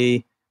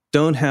 They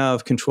don't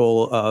have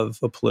control of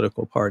a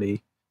political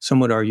party. Some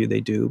would argue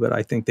they do, but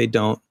I think they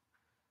don't.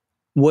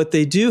 What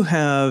they do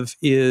have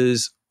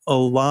is a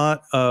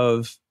lot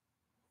of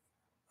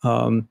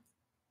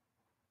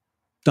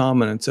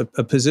dominance,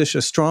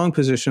 a strong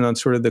position on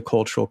sort of the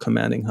cultural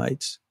commanding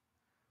heights,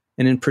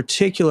 and in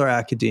particular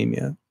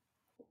academia.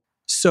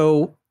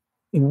 So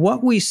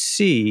what we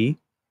see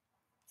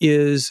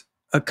is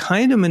a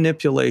kind of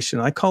manipulation.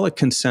 I call it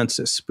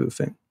consensus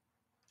spoofing.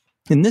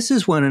 And this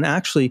is when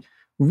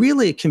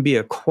really it can be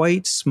a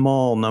quite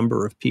small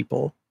number of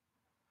people,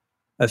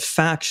 a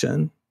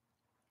faction,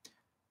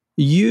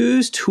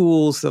 use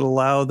tools that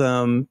allow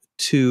them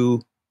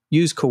to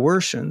use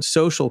coercion,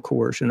 social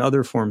coercion,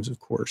 other forms of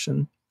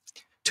coercion,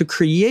 to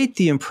create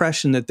the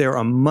impression that they're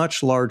a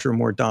much larger,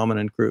 more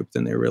dominant group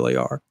than they really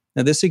are.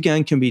 Now, this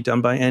again can be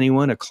done by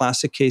anyone. A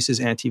classic case is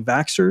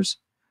anti-vaxxers,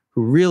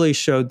 who really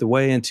showed the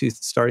way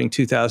starting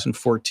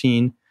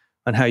 2014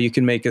 on how you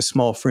can make a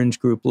small fringe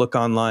group look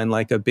online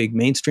like a big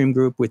mainstream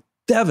group with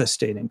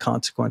devastating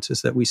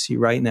consequences that we see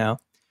right now.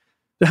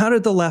 But how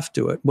did the left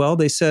do it? Well,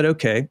 they said,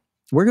 okay,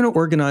 we're going to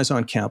organize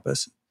on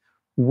campus.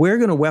 We're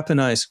going to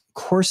weaponize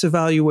course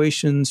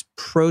evaluations,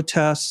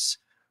 protests,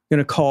 going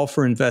to call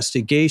for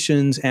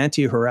investigations,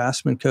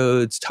 anti-harassment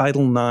codes,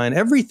 Title IX,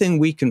 everything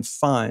we can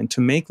find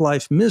to make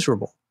life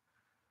miserable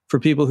for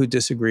people who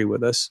disagree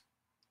with us.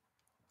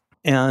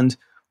 And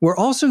we're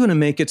also going to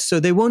make it so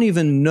they won't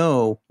even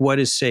know what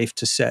is safe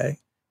to say.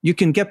 You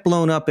can get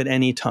blown up at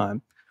any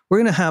time. We're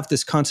going to have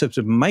this concept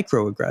of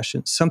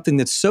microaggression, something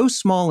that's so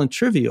small and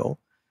trivial,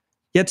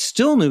 yet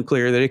still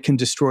nuclear, that it can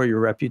destroy your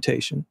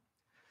reputation.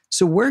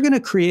 So we're going to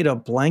create a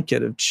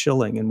blanket of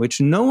chilling in which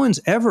no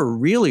one's ever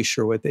really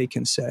sure what they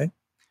can say,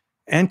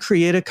 and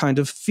create a kind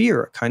of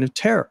fear, a kind of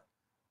terror.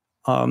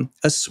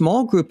 A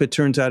small group, it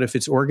turns out, if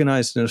it's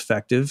organized and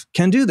effective,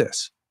 can do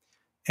this.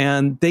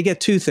 And they get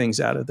two things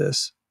out of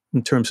this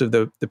in terms of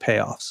the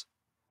payoffs.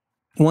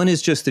 One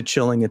is just the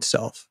chilling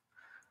itself.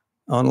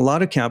 On a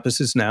lot of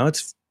campuses now,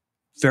 it's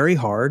very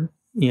hard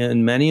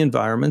in many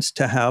environments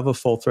to have a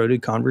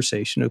full-throated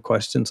conversation of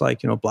questions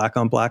like, black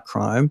on black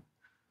crime,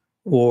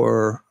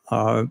 or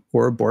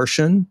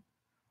abortion,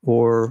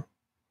 or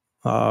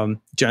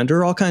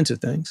gender, all kinds of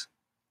things.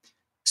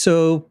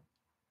 So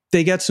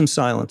they get some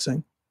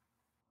silencing,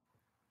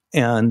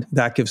 and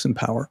that gives them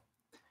power.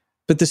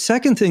 But the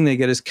second thing they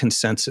get is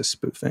consensus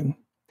spoofing.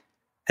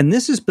 And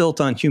this is built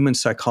on human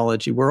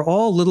psychology. We're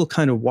all little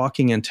kind of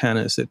walking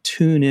antennas that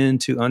tune in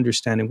to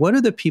understanding what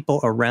do the people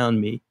around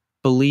me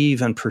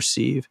believe and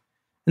perceive.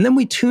 And then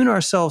we tune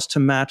ourselves to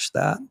match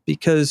that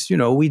because,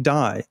 we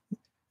die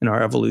in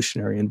our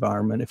evolutionary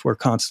environment if we're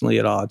constantly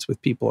at odds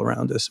with people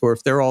around us, or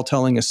if they're all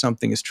telling us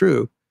something is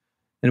true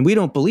and we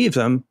don't believe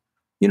them,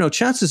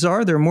 chances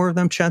are there are more of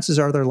them, chances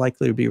are they're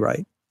likely to be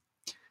right.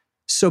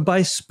 So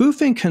by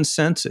spoofing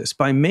consensus,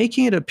 by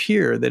making it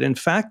appear that in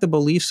fact the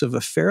beliefs of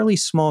a fairly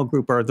small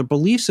group are the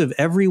beliefs of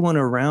everyone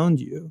around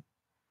you,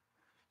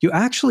 you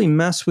actually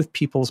mess with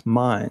people's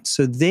minds.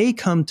 So they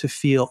come to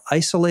feel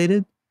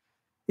isolated.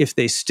 If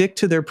they stick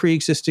to their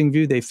pre-existing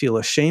view, they feel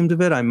ashamed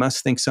of it. I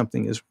must think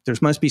there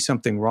must be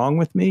something wrong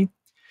with me.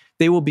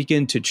 They will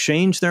begin to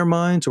change their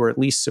minds, or at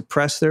least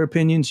suppress their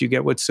opinions. You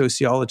get what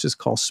sociologists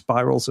call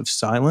spirals of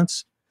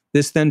silence.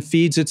 This then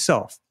feeds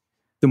itself.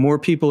 The more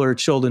people are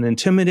chilled and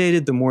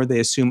intimidated, the more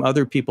they assume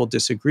other people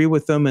disagree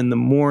with them, and the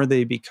more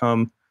they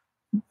become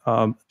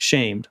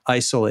shamed,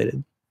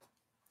 isolated.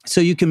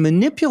 So you can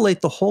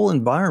manipulate the whole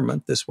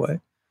environment this way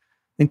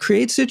and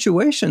create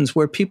situations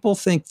where people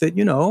think that,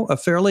 a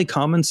fairly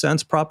common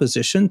sense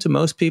proposition to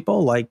most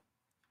people, like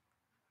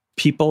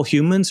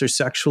humans are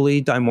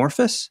sexually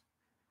dimorphous,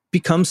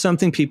 becomes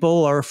something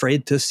people are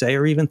afraid to say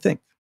or even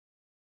think.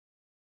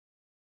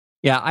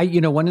 Yeah,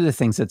 one of the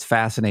things that's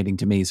fascinating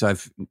to me, so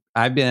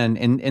I've been,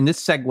 and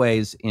this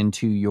segues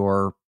into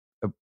your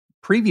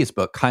previous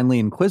book, Kindly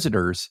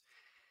Inquisitors.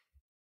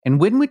 And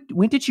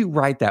when did you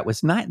write that?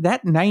 Was not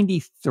that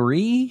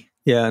 93?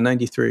 Yeah,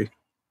 93.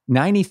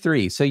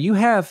 93. So you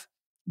have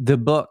the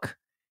book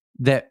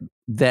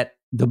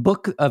the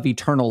book of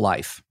eternal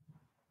life,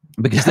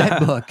 because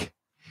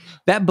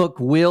that book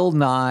will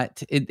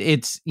not,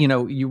 it's,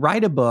 you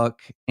write a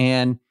book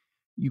and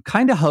you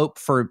kind of hope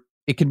for,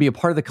 it can be a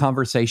part of the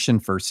conversation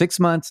for 6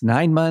 months,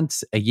 9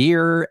 months, a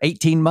year,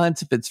 18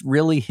 months, if it's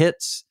really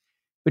hits.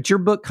 But your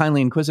book,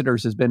 Kindly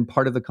Inquisitors, has been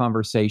part of the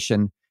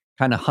conversation,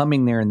 kind of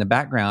humming there in the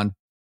background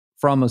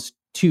for almost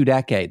 2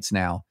 decades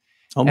now.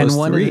 Almost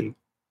 3.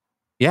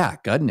 Yeah,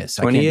 goodness.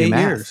 28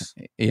 years.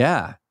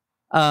 Yeah.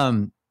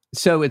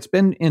 So it's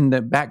been in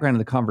the background of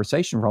the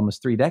conversation for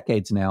almost 3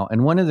 decades now.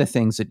 And one of the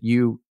things that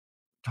you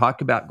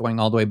talk about going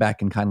all the way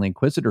back in Kindly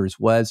Inquisitors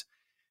was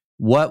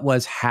what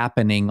was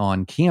happening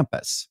on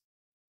campus.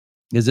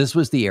 Because this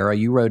was the era,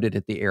 you wrote it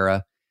at the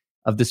era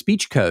of the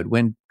speech code,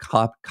 when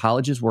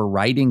colleges were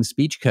writing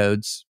speech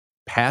codes,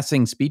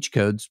 passing speech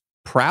codes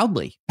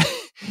proudly.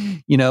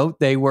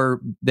 They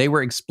were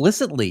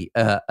explicitly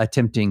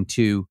attempting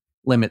to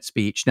limit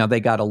speech. Now,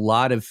 they got a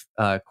lot of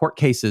court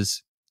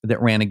cases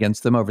that ran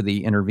against them over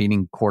the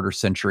intervening quarter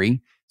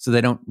century, so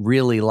they don't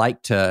really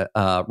like to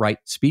write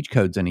speech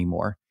codes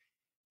anymore.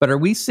 But are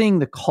we seeing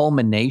the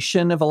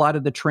culmination of a lot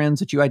of the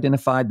trends that you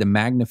identified, the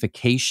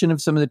magnification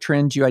of some of the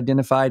trends you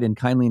identified in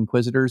Kindly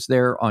Inquisitors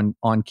there on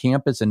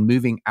campus and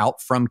moving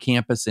out from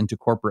campus into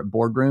corporate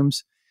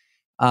boardrooms?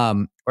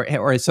 Or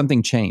has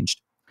something changed?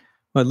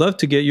 I'd love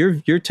to get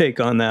your take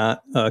on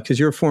that, because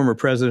you're a former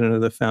president of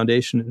the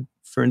Foundation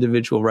for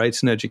Individual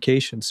Rights and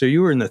Education. So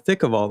you were in the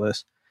thick of all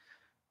this.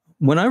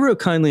 When I wrote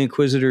Kindly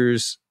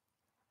Inquisitors,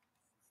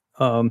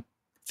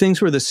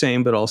 things were the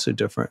same, but also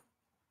different.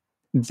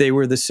 They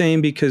were the same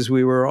because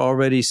we were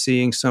already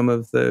seeing some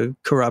of the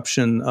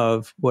corruption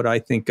of what I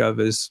think of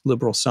as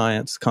liberal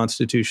science,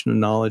 constitution of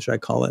knowledge, I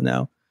call it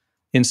now,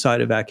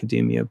 inside of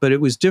academia. But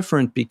it was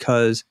different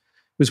because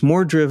it was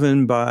more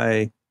driven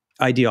by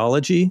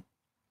ideology,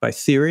 by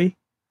theory,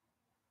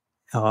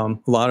 a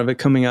lot of it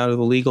coming out of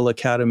the legal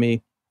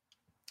academy.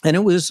 And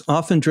it was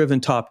often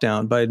driven top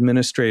down by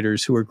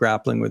administrators who were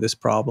grappling with this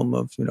problem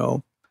of,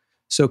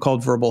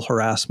 so-called verbal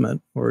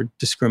harassment or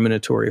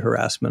discriminatory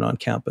harassment on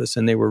campus,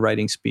 and they were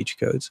writing speech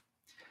codes.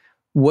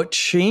 What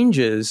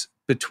changes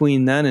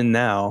between then and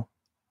now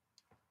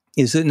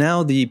is that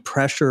now the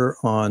pressure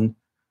on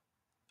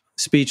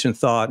speech and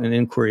thought and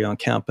inquiry on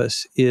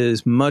campus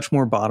is much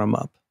more bottom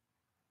up.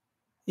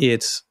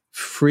 It's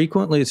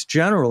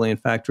generally, in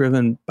fact,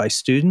 driven by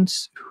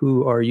students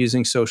who are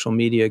using social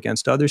media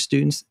against other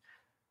students.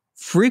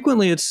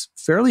 Frequently, it's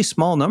fairly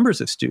small numbers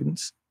of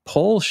students.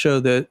 Polls show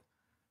that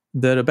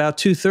about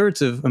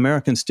 2/3 of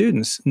American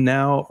students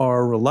now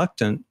are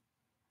reluctant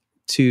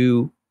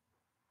to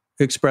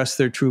express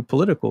their true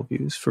political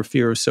views for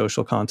fear of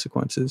social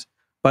consequences.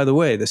 By the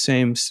way, the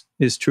same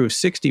is true of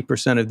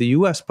 60% of the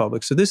US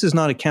public. So this is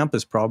not a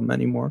campus problem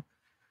anymore.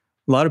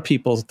 A lot of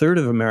people, 1/3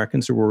 of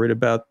Americans, are worried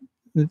about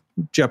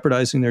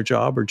jeopardizing their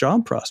job or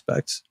job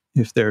prospects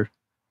if they're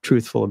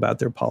truthful about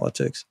their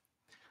politics.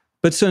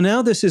 But so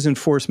now this is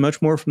enforced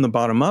much more from the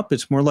bottom up.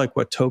 It's more like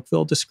what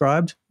Tocqueville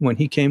described when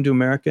he came to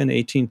America in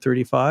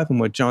 1835 and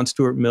what John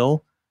Stuart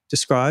Mill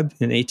described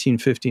in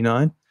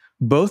 1859.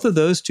 Both of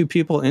those two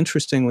people,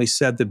 interestingly,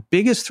 said the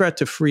biggest threat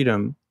to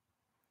freedom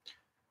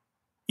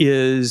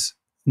is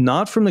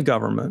not from the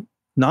government,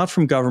 not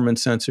from government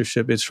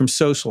censorship, it's from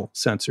social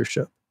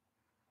censorship.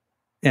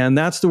 And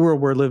that's the world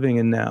we're living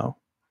in now.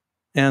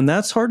 And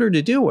that's harder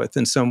to deal with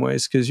in some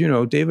ways because,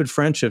 David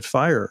French at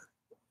FIRE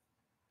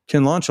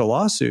can launch a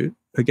lawsuit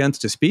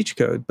against a speech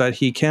code, but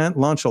he can't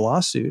launch a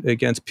lawsuit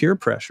against peer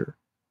pressure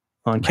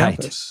on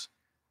campus.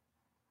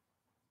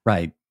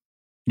 Right.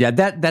 Yeah,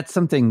 that's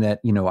something that,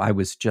 I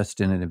was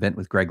just in an event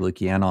with Greg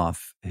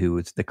Lukianoff, who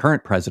is the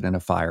current president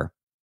of FIRE,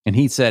 and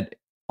he said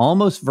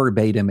almost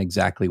verbatim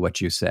exactly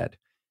what you said.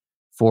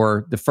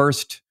 For the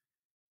first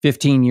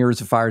 15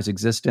 years of FIRE's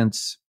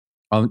existence,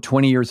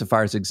 20 years of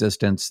FIRE's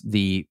existence,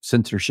 the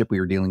censorship we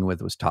were dealing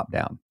with was top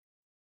down.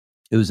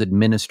 It was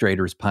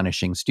administrators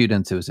punishing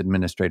students. It was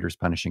administrators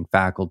punishing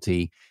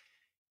faculty.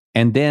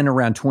 And then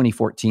around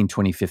 2014,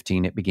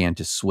 2015, it began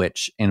to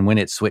switch. And when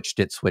it switched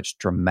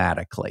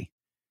dramatically.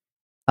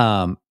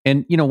 And,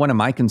 one of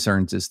my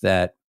concerns is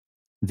that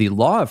the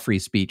law of free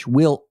speech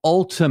will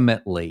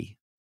ultimately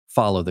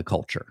follow the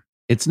culture.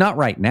 It's not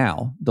right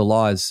now. The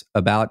law is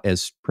about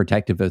as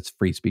protective as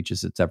free speech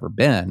as it's ever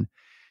been.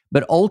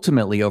 But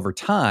ultimately, over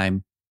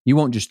time, you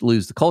won't just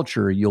lose the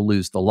culture, you'll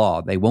lose the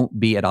law. They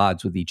won't be at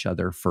odds with each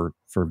other for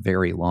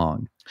very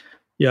long.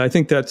 Yeah, I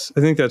think that's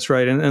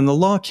right. And the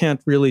law can't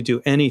really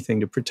do anything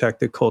to protect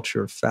the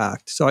culture of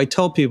fact. So I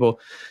tell people,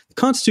 the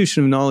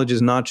Constitution of Knowledge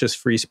is not just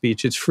free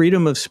speech. It's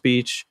freedom of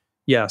speech,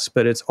 yes,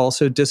 but it's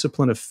also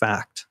discipline of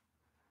fact.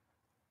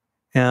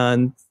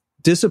 And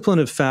discipline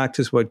of fact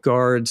is what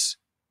guards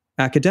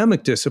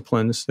academic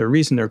disciplines, the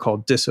reason they're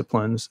called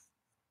disciplines,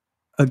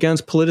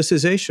 against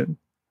politicization.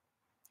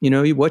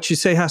 What you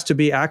say has to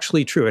be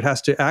actually true. It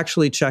has to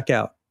actually check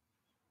out.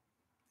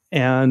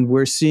 And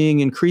we're seeing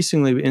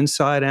increasingly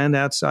inside and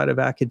outside of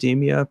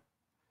academia,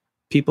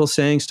 people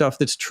saying stuff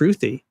that's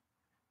truthy,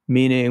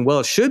 meaning,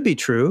 well, it should be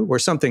true, or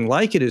something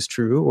like it is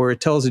true, or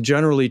it tells a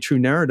generally true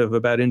narrative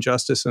about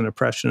injustice and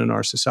oppression in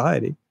our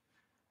society.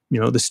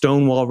 The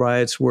Stonewall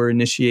riots were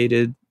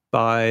initiated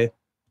by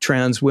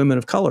trans women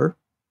of color.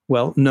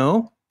 Well,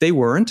 no. They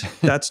weren't.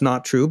 That's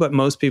not true, but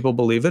most people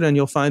believe it, and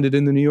you'll find it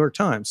in the New York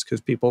Times because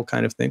people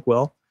kind of think,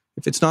 well,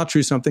 if it's not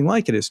true, something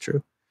like it is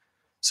true.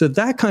 So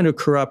that kind of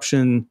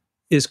corruption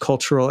is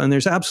cultural, and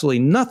there's absolutely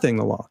nothing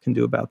the law can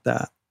do about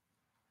that.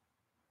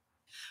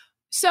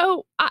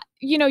 So,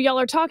 y'all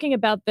are talking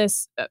about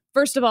this,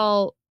 first of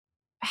all,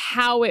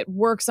 how it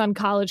works on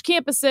college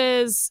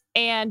campuses,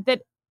 and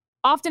that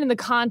often in the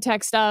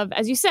context of,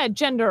 as you said,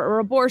 gender or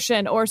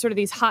abortion or sort of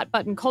these hot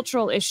button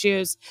cultural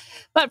issues.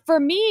 But for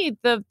me,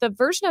 the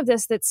version of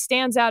this that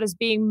stands out as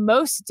being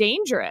most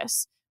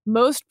dangerous,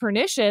 most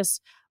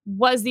pernicious,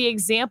 was the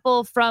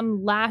example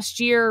from last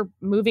year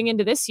moving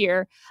into this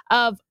year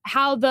of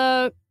how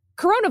the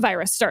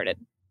coronavirus started.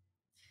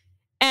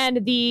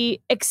 And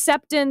the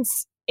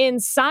acceptance in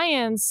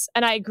science,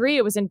 and I agree,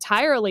 it was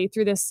entirely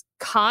through this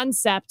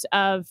concept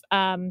of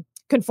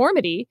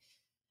conformity,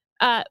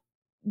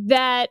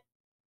 that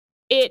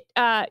it,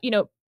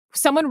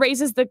 someone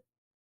raises the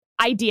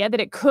idea that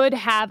it could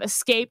have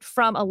escaped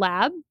from a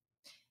lab.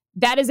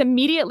 That is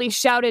immediately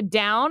shouted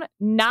down,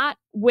 not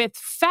with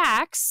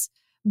facts,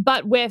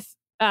 but with,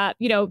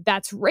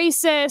 that's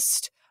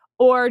racist,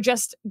 or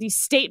just the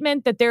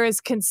statement that there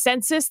is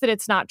consensus that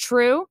it's not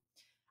true.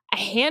 A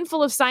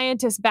handful of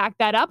scientists back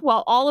that up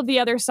while all of the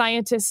other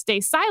scientists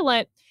stay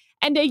silent.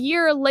 And a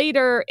year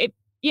later,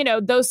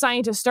 those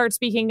scientists start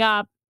speaking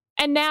up.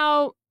 And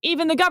now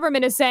even the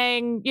government is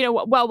saying,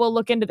 well, we'll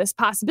look into this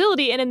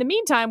possibility. And in the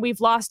meantime,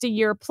 we've lost a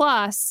year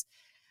plus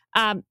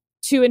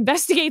to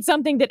investigate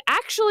something that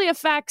actually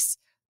affects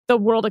the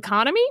world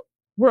economy,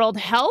 world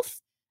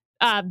health,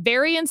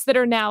 variants that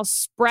are now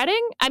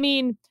spreading. I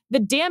mean, the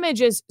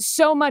damage is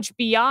so much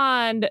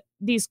beyond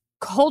these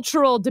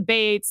cultural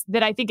debates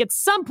that I think at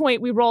some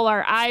point we roll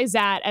our eyes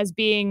at as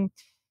being,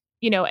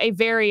 a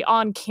very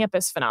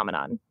on-campus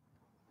phenomenon.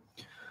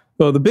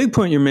 Well, the big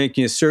point you're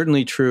making is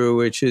certainly true,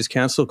 which is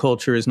cancel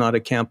culture is not a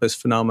campus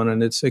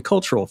phenomenon. It's a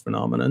cultural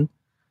phenomenon.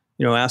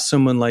 Ask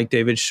someone like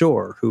David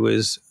Shor, who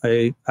is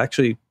a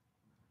actually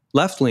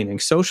left-leaning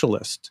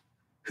socialist,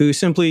 who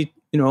simply,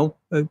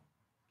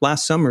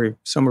 last summer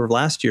of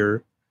last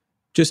year,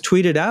 just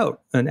tweeted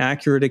out an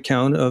accurate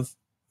account of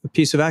a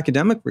piece of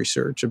academic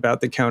research about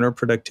the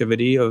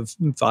counterproductivity of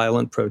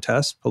violent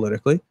protests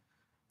politically.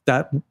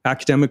 That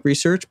academic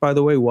research, by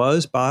the way,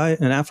 was by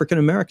an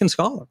African-American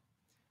scholar.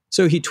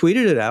 So he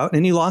tweeted it out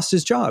and he lost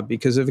his job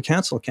because of a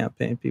cancel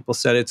campaign. People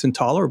said it's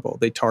intolerable.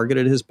 They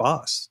targeted his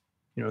boss.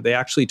 They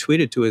actually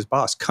tweeted to his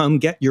boss, "Come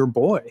get your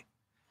boy."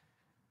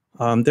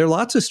 There are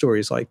lots of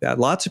stories like that.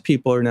 Lots of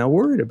people are now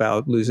worried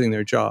about losing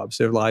their jobs,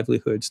 their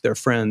livelihoods, their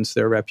friends,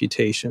 their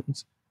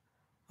reputations.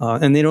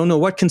 And they don't know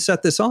what can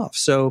set this off.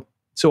 So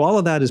all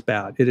of that is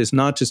bad. It is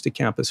not just a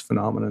campus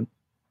phenomenon.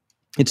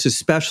 It's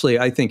especially,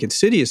 I think,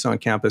 insidious on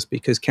campus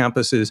because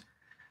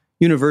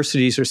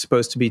universities are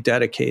supposed to be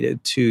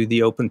dedicated to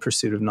the open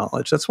pursuit of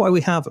knowledge. That's why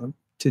we have them,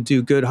 to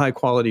do good,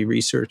 high-quality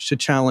research, to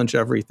challenge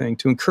everything,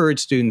 to encourage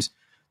students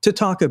to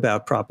talk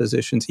about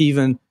propositions,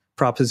 even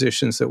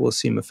propositions that will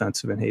seem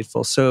offensive and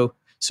hateful. So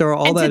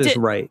all that is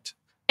right.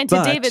 And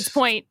to David's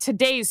point,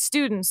 today's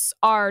students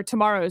are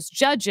tomorrow's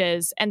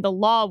judges, and the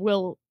law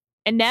will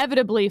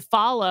inevitably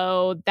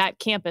follow that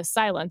campus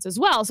silence as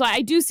well. So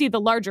I do see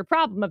the larger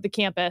problem of the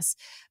campus,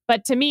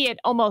 but to me, it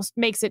almost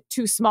makes it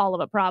too small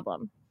of a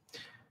problem.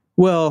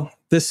 Well,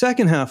 the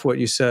second half of what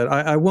you said,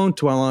 I won't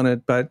dwell on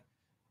it, but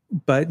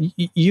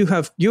you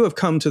have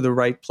come to the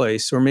right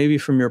place, or maybe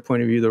from your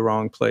point of view, the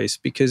wrong place.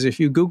 Because if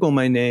you Google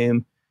my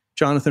name,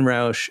 Jonathan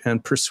Rauch,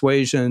 and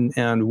persuasion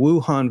and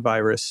Wuhan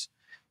virus,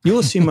 you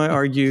will see my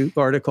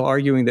article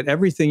arguing that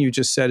everything you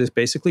just said is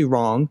basically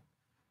wrong,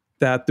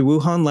 that the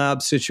Wuhan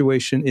lab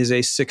situation is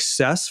a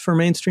success for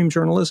mainstream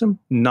journalism,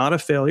 not a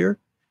failure,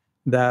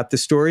 that the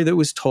story that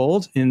was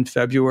told in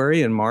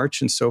February and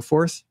March and so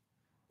forth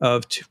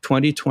of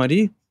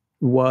 2020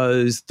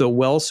 was the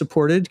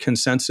well-supported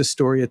consensus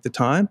story at the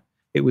time.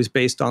 It was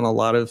based on a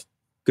lot of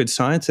good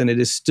science, and it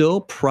is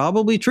still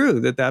probably true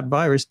that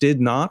virus did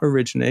not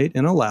originate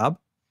in a lab.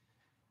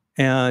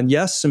 And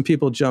yes, some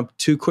people jumped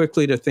too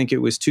quickly to think it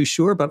was too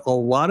sure, but a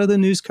lot of the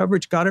news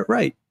coverage got it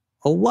right.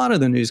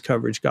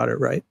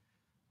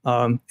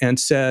 And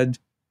said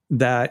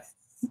that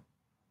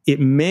it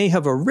may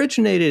have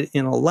originated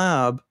in a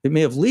lab, it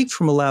may have leaked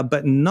from a lab,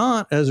 but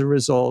not as a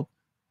result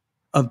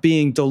of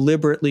being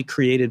deliberately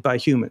created by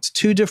humans.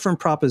 Two different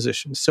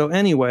propositions. So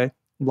anyway,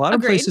 a lot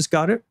of places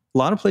got it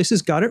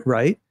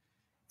right.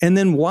 And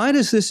then why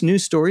does this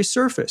news story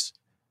surface?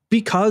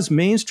 Because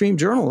mainstream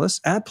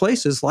journalists at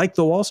places like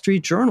the Wall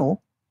Street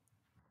Journal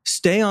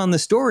stay on the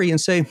story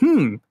and say,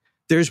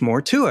 there's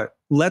more to it.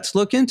 Let's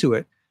look into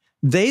it.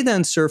 They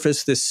then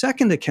surface this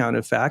second account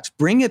of facts,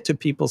 bring it to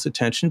people's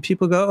attention.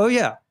 People go, oh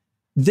yeah,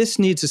 this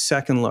needs a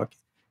second look.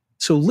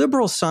 So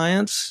liberal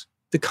science,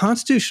 the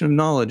constitution of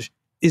knowledge,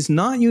 is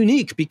not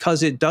unique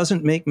because it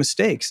doesn't make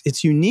mistakes.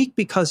 It's unique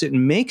because it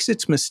makes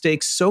its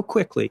mistakes so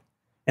quickly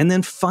and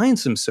then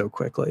finds them so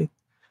quickly.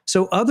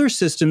 So other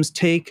systems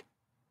take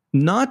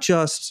not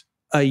just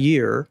a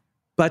year,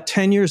 but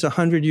 10 years,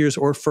 100 years,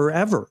 or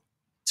forever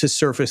to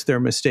surface their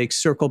mistakes,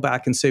 circle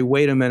back and say,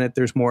 wait a minute,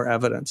 there's more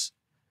evidence.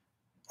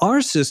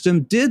 Our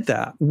system did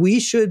that. We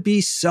should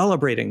be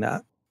celebrating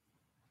that.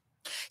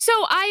 So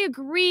I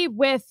agree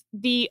with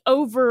the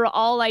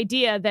overall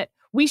idea that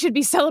we should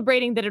be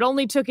celebrating that it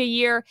only took a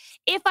year.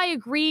 If I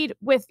agreed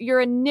with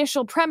your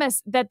initial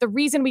premise that the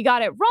reason we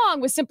got it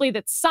wrong was simply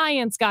that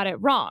science got it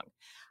wrong.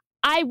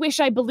 I wish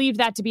I believed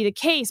that to be the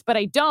case, but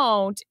I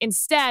don't.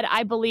 Instead,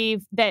 I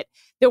believe that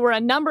there were a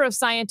number of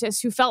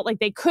scientists who felt like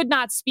they could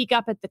not speak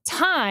up at the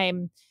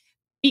time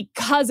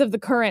because of the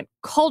current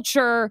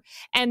culture,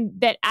 and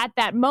that at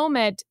that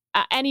moment,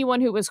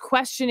 anyone who was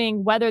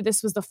questioning whether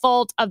this was the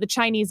fault of the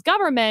Chinese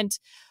government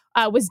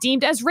was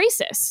deemed as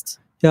racist.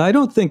 Yeah,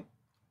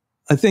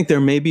 I think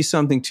there may be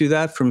something to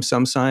that from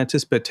some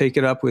scientists, but take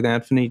it up with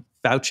Anthony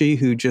Fauci,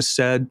 who just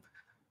said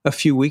a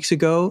few weeks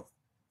ago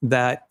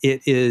that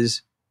it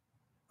is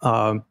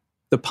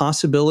the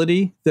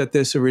possibility that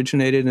this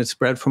originated and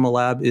spread from a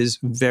lab is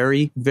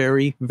very,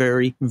 very,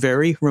 very,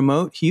 very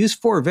remote. He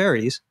used 4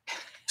 veries.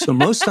 So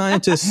most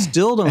scientists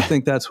still don't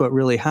think that's what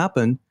really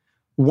happened.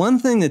 One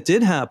thing that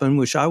did happen,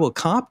 which I will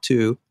cop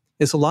to,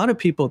 is a lot of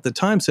people at the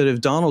time said if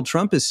Donald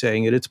Trump is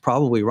saying it, it's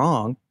probably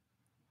wrong.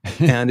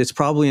 And it's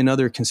probably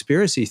another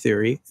conspiracy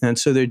theory. And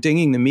so they're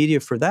dinging the media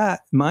for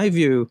that. My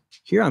view,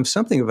 here I'm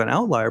something of an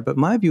outlier, but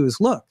my view is,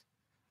 look,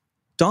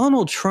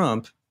 Donald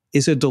Trump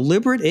is a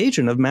deliberate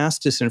agent of mass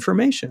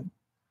disinformation.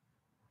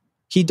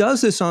 He does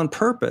this on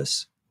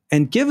purpose.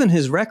 And given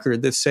his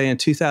record that, say, in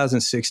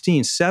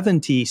 2016,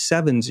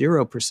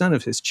 70%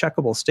 of his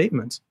checkable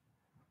statements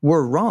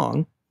were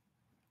wrong,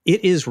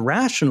 it is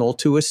rational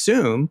to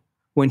assume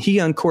when he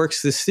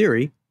uncorks this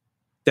theory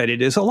that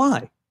it is a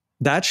lie.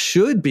 That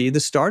should be the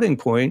starting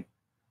point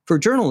for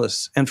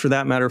journalists and, for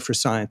that matter, for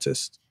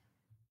scientists.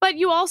 But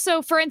you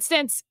also, for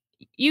instance,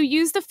 you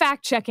use the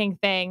fact-checking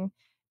thing,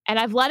 and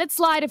I've let it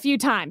slide a few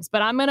times,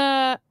 but I'm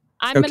gonna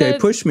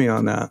push me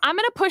on that. I'm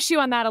gonna push you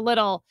on that a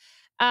little,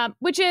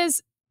 which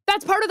is,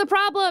 that's part of the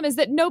problem, is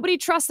that nobody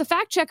trusts the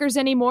fact checkers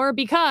anymore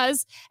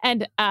because,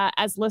 and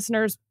as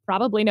listeners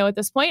probably know at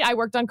this point, I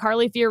worked on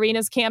Carly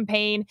Fiorina's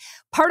campaign.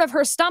 Part of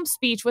her stump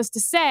speech was to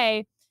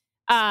say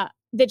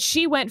that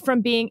she went from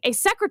being a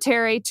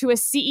secretary to a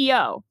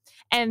CEO.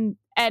 And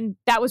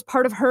that was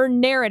part of her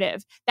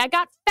narrative. That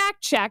got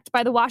fact-checked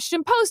by the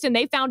Washington Post, and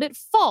they found it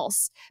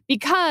false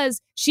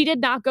because she did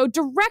not go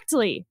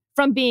directly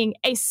from being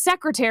a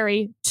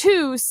secretary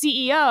to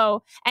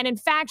CEO. And in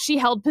fact, she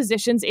held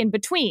positions in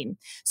between.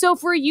 So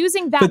if we're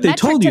using that, but they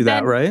told you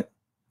that, right?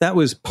 That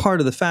was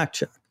part of the fact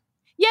check.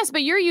 Yes,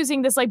 but you're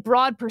using this like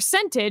broad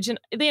percentage. And,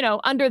 you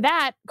know, under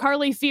that,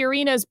 Carly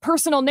Fiorina's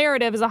personal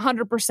narrative is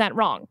 100%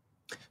 wrong.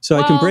 So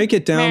I can break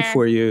it down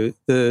for you.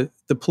 The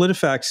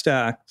PolitiFact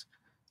stack,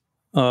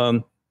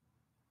 I'll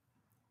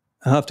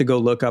have to go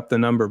look up the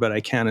number, but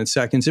I can in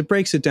seconds. It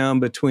breaks it down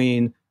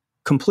between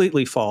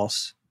completely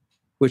false,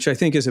 which I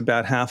think is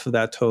about half of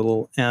that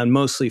total, and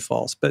mostly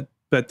false. But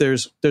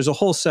there's a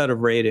whole set of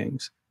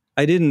ratings.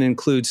 I didn't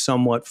include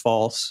somewhat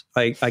false.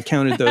 I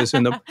counted those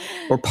in the,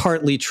 or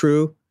partly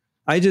true.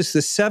 The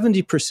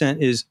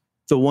 70% is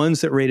the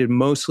ones that rated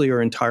mostly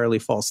or entirely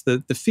false.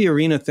 The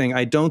Fiorina thing,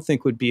 I don't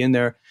think would be in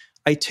there.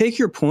 I take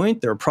your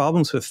point. There are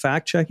problems with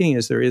fact checking,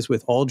 as there is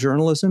with all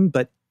journalism.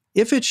 But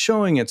if it's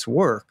showing its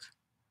work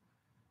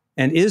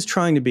and is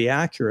trying to be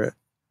accurate,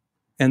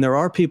 and there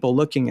are people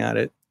looking at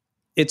it,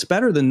 it's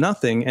better than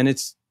nothing. And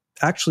it's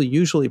actually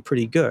usually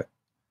pretty good.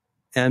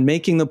 And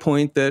making the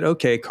point that,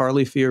 okay,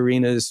 Carly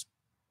Fiorina's,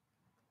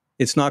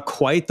 it's not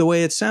quite the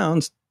way it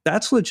sounds,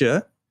 that's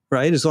legit,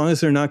 right? As long as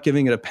they're not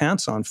giving it a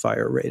pants on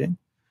fire rating.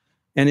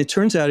 And it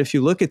turns out, if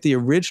you look at the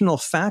original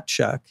fact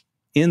check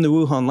in the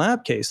Wuhan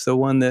lab case, the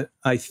one that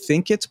I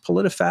think it's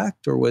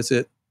PolitiFact, or was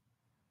it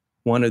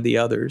one of the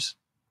others,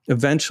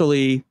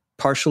 eventually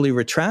partially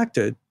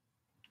retracted,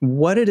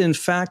 what it in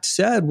fact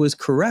said was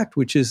correct,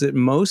 which is that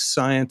most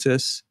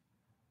scientists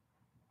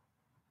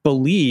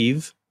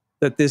believe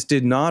that this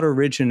did not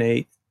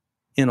originate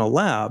in a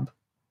lab.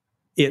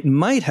 It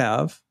might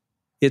have,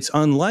 it's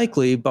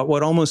unlikely, but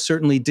what almost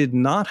certainly did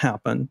not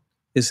happen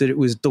is that it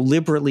was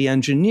deliberately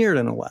engineered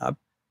in a lab.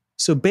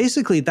 So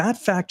basically that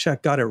fact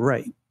check got it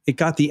right. It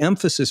got the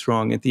emphasis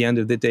wrong at the end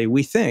of the day,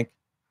 we think.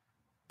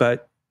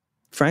 But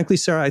frankly,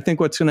 Sarah, I think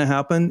what's going to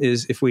happen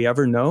is, if we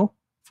ever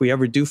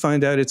do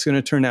find out, it's going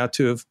to turn out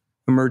to have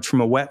emerged from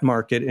a wet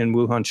market in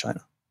Wuhan,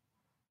 China.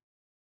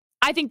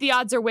 I think the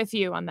odds are with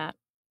you on that.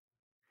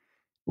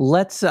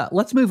 Let's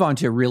move on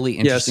to a really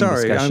interesting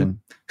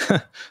discussion.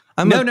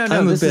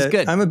 This is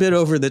good. I'm a bit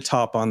over the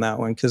top on that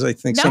one because I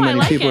think so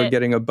many people are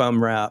getting a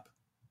bum rap.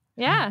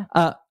 Yeah.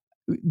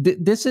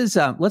 This is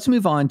let's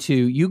move on to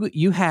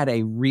you had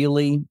a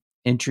really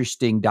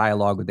interesting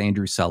dialogue with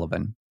Andrew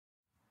Sullivan.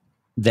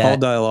 All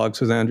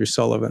dialogues with Andrew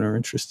Sullivan are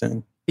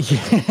interesting.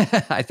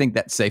 Yeah, I think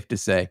that's safe to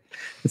say.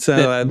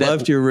 I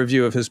loved your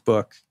review of his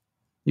book.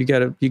 You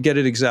get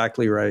it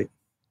exactly right.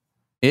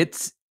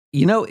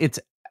 Now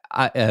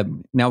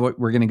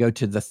we're going to go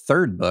to the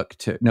third book,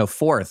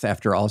 fourth,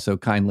 after Also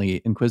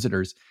Kindly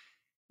Inquisitors.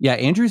 Yeah,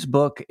 Andrew's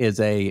book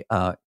is a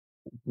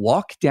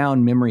walk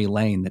down memory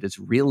lane that is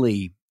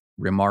really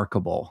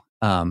remarkable.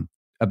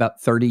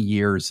 About 30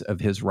 years of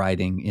his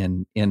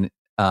writing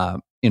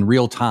in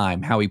real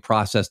time, how he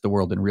processed the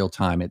world in real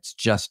time. It's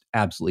just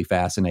absolutely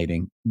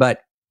fascinating.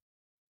 But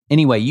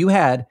anyway, you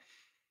had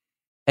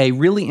a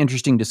really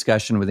interesting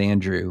discussion with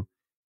Andrew,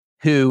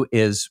 who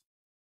is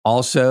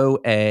Also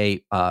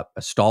a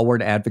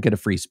stalwart advocate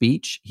of free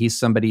speech. He's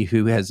somebody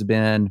who has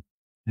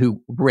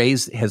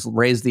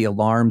raised the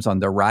alarms on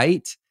the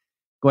right,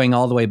 going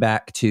all the way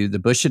back to the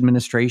Bush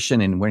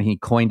administration, and when he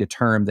coined a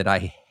term that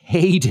I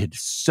hated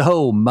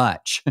so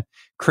much,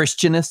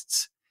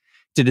 Christianists,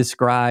 to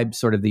describe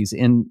sort of these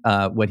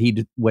what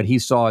he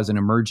saw as an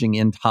emerging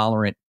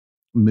intolerant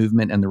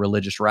movement in the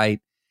religious right.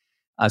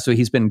 So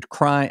he's been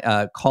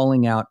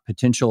calling out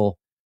potential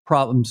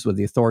problems with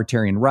the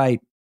authoritarian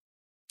right.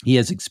 He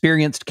has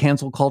experienced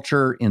cancel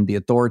culture in the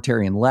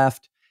authoritarian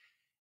left.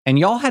 And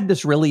y'all had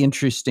this really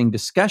interesting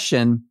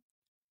discussion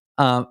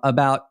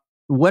about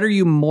what are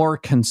you more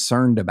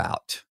concerned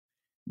about,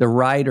 the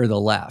right or the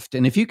left?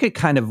 And if you could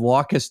kind of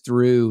walk us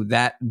through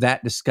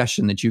that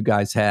discussion that you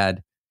guys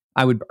had,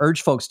 I would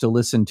urge folks to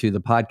listen to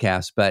the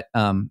podcast, but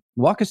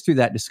walk us through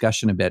that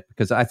discussion a bit,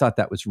 because I thought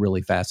that was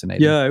really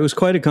fascinating. Yeah, it was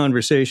quite a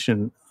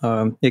conversation.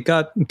 It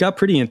got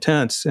pretty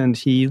intense, and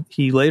he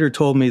later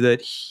told me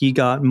that he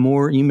got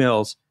more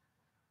emails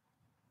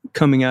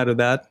coming out of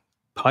that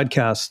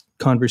podcast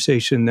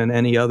conversation than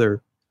any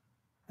other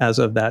as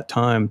of that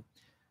time.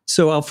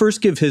 So I'll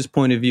first give his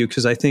point of view,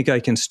 because I think I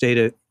can state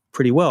it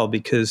pretty well,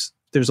 because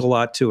there's a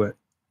lot to it.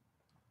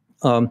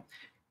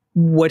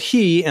 What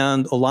he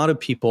and a lot of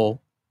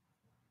people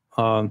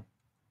on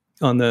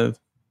the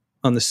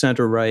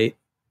center right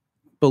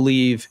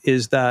believe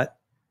is that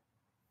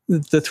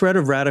the threat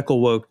of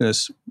radical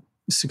wokeness,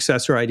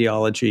 successor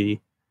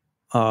ideology,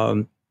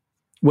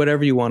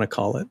 whatever you want to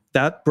call it,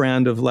 that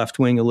brand of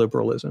left-wing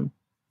illiberalism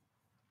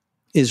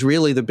is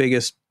really the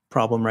biggest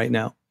problem right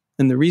now.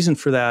 And the reason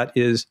for that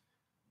is,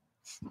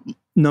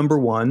 number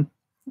one,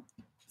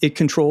 it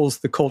controls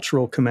the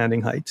cultural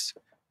commanding heights.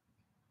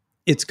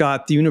 It's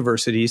got the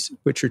universities,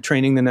 which are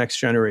training the next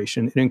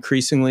generation. It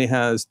increasingly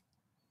has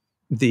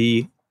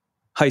the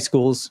high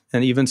schools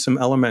and even some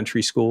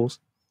elementary schools.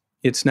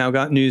 It's now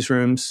got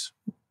newsrooms,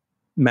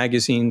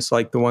 magazines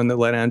like the one that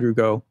let Andrew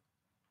go.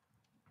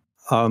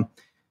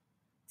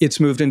 It's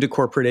moved into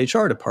corporate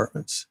HR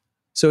departments.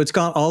 So it's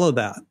got all of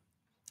that.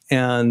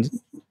 And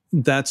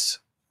that's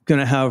going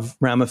to have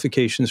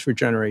ramifications for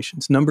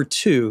generations. Number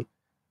two,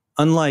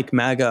 unlike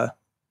MAGA,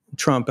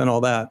 Trump, and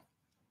all that,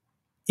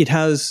 it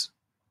has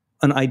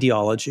an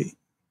ideology,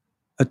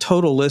 a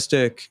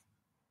totalistic,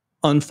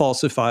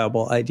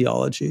 unfalsifiable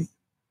ideology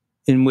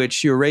in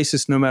which you're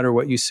racist no matter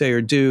what you say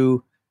or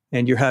do,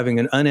 and you're having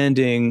an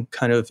unending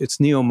kind of, it's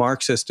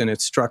neo-Marxist in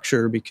its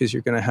structure, because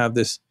you're going to have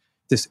this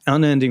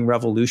unending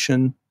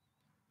revolution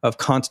of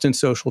constant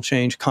social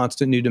change,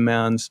 constant new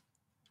demands.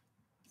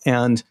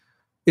 And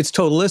it's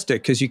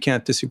totalistic because you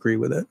can't disagree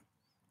with it.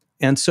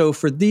 And so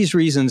for these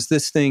reasons,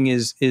 this thing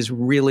is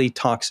really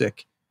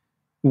toxic.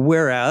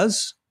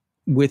 Whereas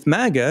with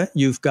MAGA,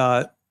 you've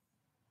got,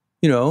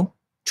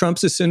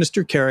 Trump's a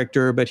sinister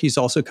character, but he's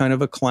also kind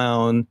of a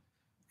clown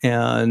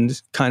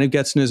and kind of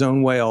gets in his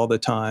own way all the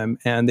time.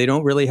 And they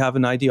don't really have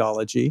an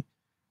ideology.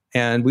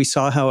 And we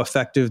saw how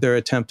effective their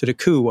attempt at a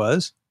coup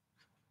was,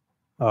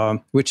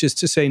 which is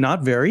to say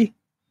not very.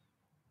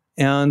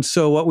 And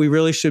so what we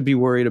really should be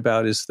worried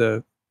about is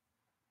the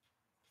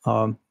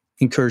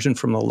incursion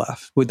from the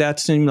left. Would that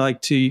seem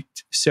like, to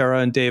Sarah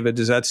and David,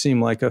 does that seem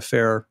like a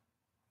fair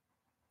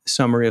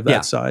summary of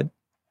that side?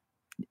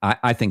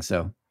 I think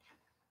so.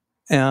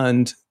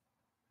 And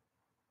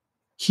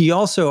he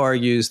also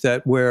argues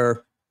that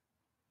where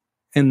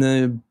in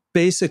the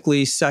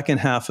basically second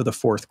half of the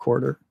fourth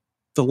quarter,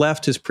 the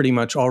left has pretty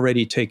much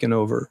already taken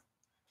over,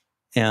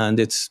 and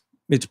it's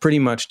pretty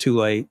much too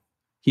late.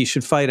 He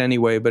should fight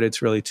anyway, but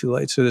it's really too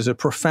late. So there's a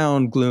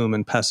profound gloom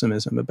and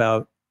pessimism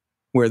about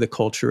where the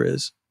culture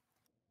is.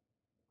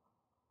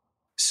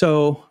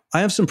 So I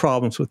have some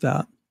problems with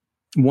that.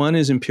 One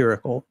is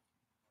empirical.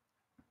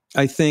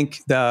 I think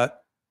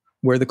that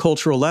where the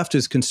cultural left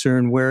is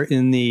concerned, we're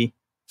in the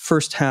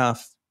first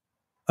half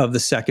of the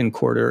second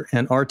quarter,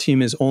 and our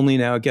team is only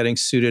now getting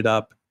suited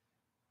up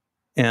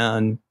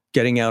and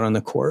getting out on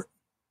the court.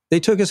 They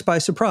took us by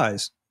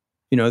surprise.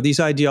 These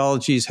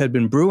ideologies had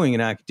been brewing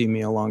in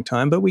academia a long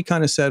time, but we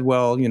kind of said,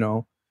 well,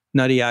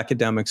 nutty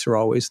academics are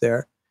always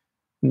there.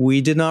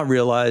 We did not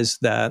realize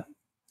that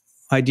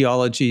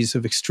ideologies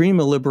of extreme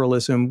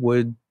illiberalism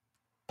would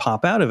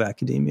pop out of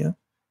academia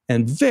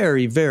and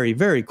very, very,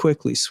 very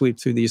quickly sweep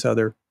through these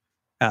other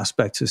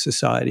aspects of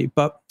society.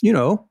 But,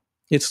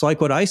 it's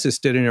like what ISIS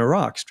did in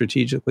Iraq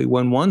strategically.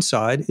 When one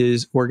side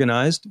is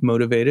organized,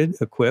 motivated,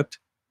 equipped,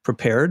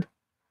 prepared,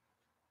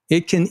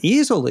 it can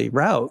easily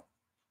rout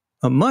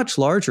a much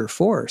larger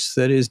force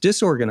that is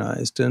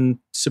disorganized and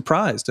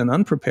surprised and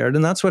unprepared.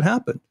 And that's what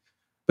happened.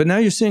 But now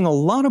you're seeing a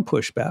lot of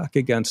pushback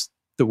against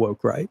the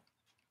woke right.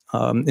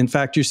 In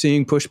fact, you're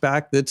seeing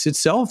pushback that's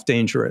itself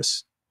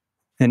dangerous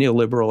and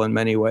illiberal in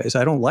many ways.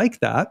 I don't like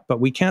that, but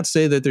we can't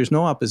say that there's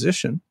no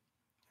opposition.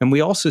 And we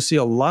also see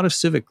a lot of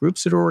civic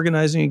groups that are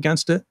organizing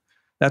against it.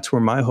 That's where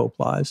my hope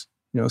lies.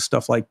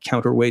 Stuff like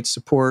Counterweight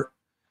Support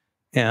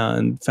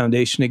and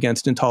Foundation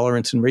Against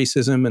Intolerance and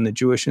Racism and the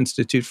Jewish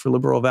Institute for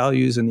Liberal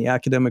Values and the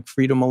Academic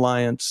Freedom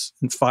Alliance.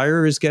 And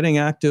FIRE is getting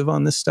active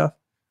on this stuff.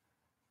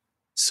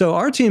 So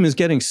our team is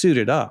getting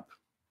suited up.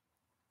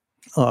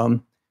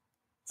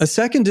 A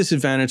second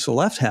disadvantage the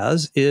left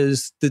has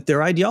is that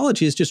their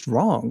ideology is just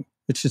wrong.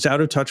 It's just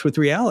out of touch with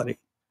reality.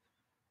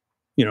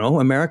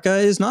 America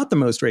is not the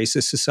most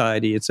racist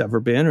society it's ever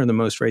been, or the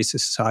most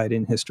racist society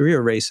in history,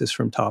 or racist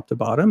from top to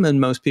bottom.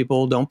 And most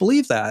people don't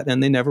believe that,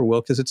 and they never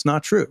will, because it's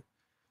not true.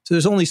 So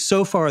there's only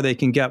so far they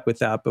can get with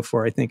that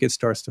before I think it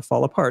starts to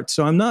fall apart.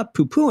 So I'm not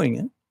poo-pooing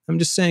it. I'm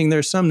just saying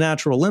there's some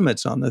natural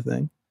limits on the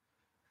thing.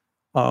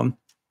 On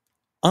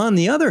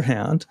the other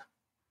hand,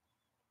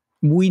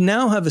 we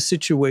now have a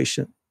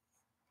situation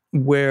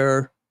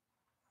where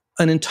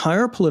an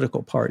entire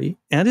political party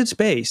and its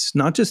base,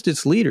 not just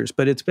its leaders,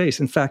 but its base,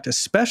 in fact,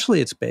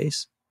 especially its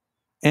base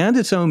and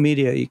its own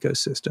media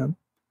ecosystem,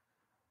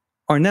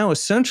 are now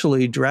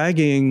essentially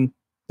dragging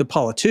the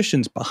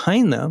politicians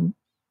behind them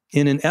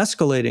in an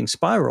escalating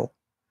spiral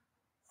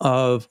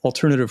of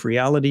alternative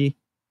reality,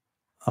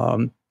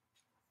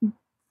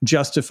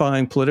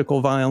 justifying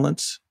political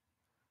violence.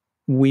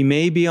 We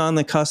may be on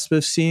the cusp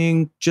of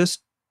seeing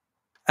just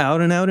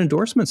out and out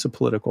endorsements of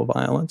political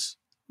violence.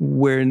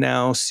 We're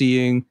now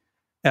seeing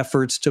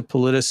efforts to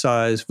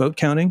politicize vote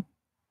counting,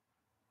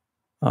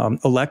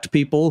 elect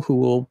people who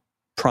will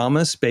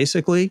promise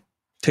basically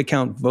to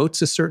count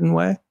votes a certain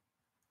way.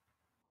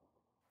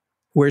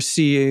 We're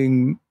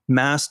seeing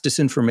mass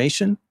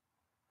disinformation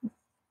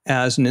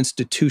as an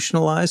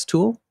institutionalized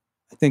tool.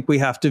 I think we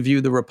have to view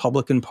the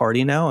Republican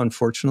Party now,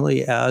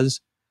 unfortunately,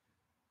 as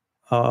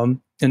an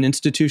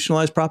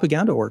institutionalized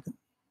propaganda organ.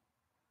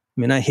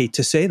 I mean, I hate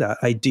to say that.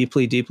 I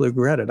deeply, deeply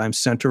regret it. I'm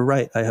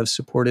center-right. I have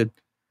supported,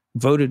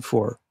 voted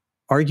for,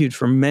 argued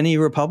for many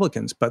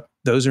Republicans, but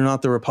those are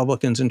not the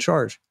Republicans in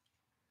charge.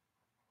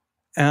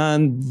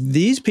 And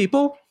these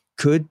people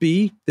could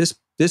be,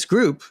 this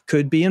group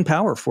could be in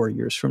power 4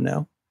 years from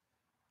now.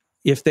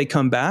 If they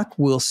come back,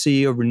 we'll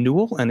see a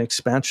renewal and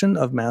expansion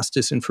of mass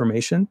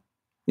disinformation.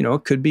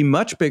 It could be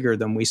much bigger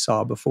than we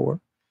saw before.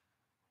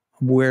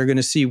 We're going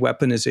to see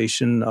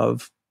weaponization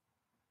of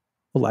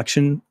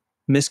election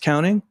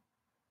miscounting.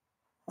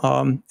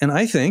 And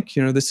I think,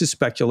 this is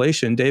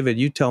speculation. David,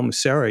 you tell me,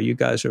 Sarah, you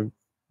guys are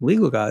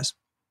legal guys.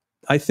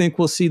 I think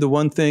we'll see the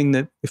one thing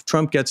that if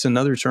Trump gets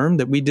another term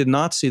that we did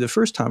not see the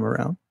first time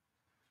around,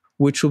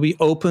 which will be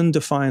open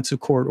defiance of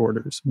court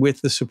orders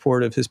with the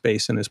support of his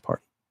base and his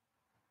party.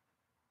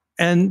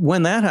 And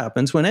when that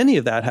happens, when any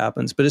of that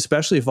happens, but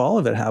especially if all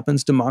of it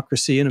happens,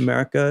 democracy in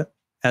America,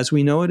 as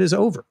we know it, is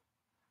over.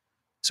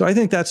 So I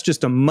think that's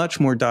just a much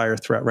more dire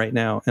threat right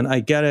now. And I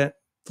get it.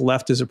 The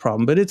left is a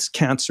problem, but it's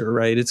cancer,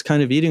 right? It's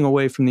kind of eating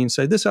away from the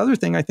inside. This other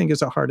thing I think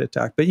is a heart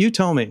attack, but you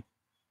tell me.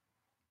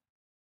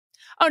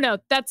 Oh, no,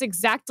 that's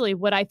exactly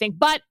what I think.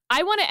 But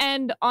I want to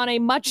end on a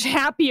much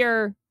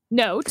happier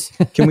note.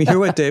 Can we hear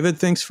what David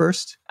thinks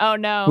first? Oh,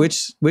 no.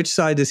 Which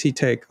side does he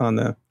take on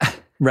the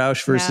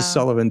Roush versus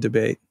Sullivan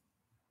debate?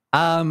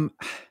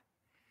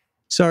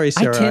 Sorry,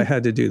 Sarah, I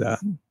had to do that.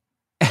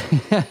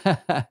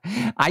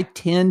 I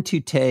tend to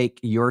take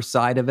your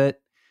side of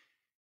it,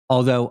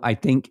 although I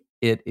think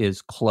it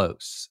is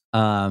close.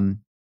 Because,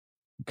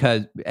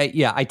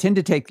 I tend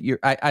to take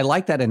I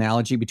like that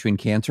analogy between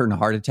cancer and a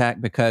heart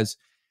attack, because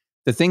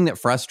the thing that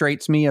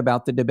frustrates me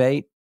about the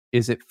debate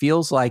is it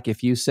feels like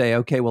if you say,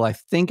 okay, well, I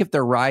think if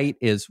the right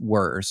is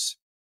worse,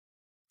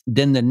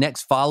 then the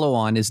next follow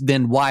on is,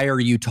 then why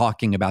are you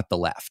talking about the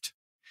left?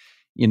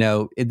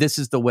 This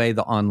is the way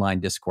the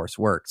online discourse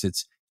works.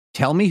 It's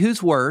tell me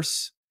who's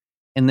worse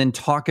and then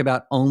talk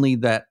about only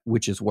that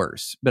which is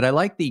worse. But I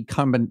like the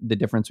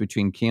difference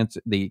between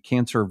the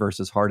cancer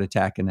versus heart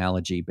attack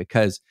analogy,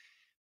 because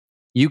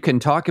you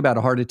can talk about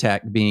a heart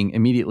attack being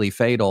immediately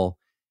fatal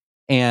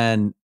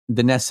and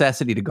the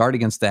necessity to guard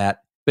against that,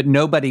 but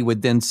nobody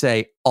would then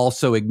say,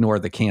 also ignore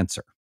the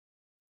cancer.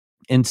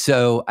 And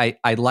so I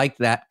like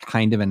that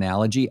kind of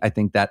analogy. I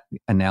think that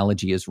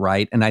analogy is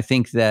right. And I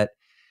think that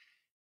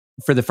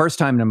for the first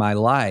time in my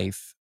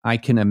life, I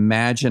can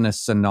imagine a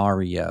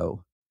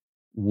scenario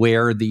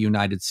where the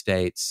United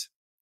States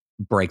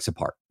breaks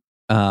apart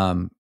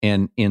and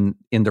in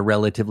the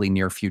relatively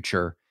near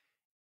future.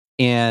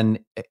 And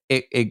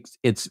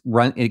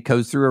it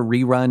goes through a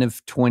rerun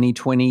of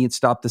 2020,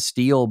 Stop the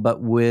Steal,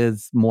 but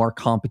with more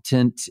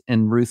competent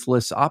and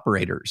ruthless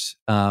operators.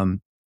 I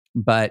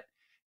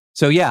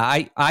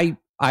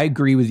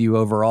agree with you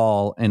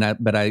overall,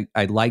 but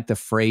I like the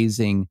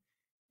phrasing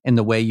and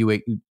the way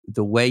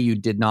you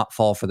did not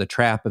fall for the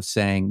trap of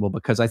saying, well,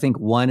 because I think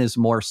one is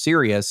more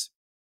serious,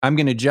 I'm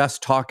going to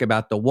just talk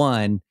about the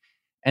one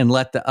and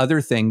let the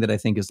other thing that I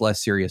think is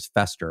less serious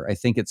fester. I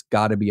think it's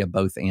got to be a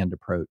both and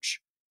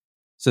approach.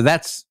 So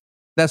that's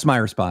my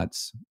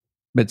response.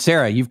 But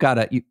Sarah, you've got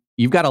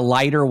a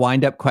lighter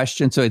wind up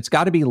question. So it's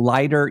got to be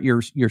lighter.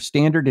 Your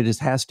standard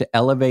has to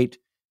elevate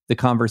the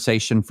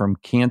conversation from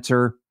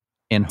cancer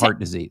and heart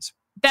disease.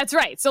 That's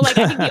right. So I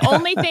think the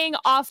only thing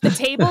off the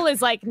table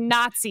is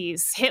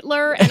Nazis,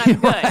 Hitler, and I'm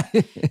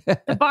good.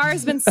 The bar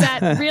has been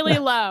set really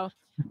low.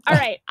 All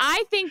right.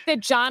 I think that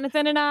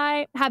Jonathan and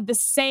I have the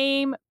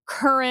same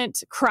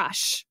current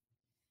crush.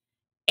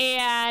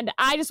 And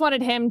I just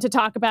wanted him to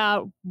talk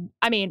about,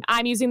 I mean,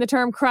 I'm using the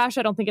term crush.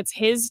 I don't think it's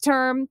his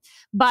term,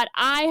 but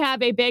I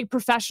have a big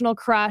professional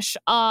crush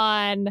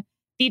on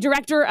the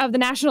director of the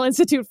National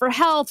Institute for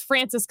Health,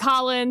 Francis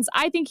Collins.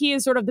 I think he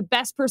is sort of the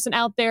best person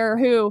out there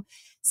who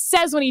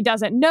says when he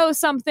doesn't know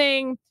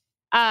something,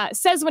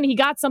 says when he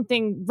got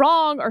something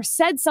wrong or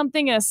said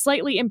something in a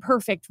slightly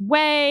imperfect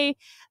way.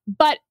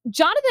 But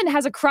Jonathan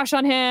has a crush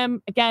on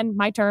him. Again,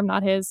 my term,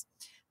 not his.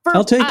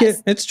 I'll take it.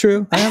 It's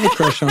true. I have a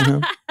crush on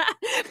him.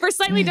 For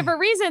slightly different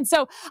reasons.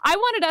 So I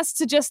wanted us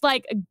to just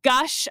like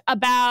gush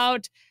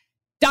about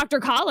Dr.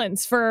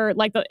 Collins for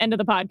like the end of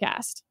the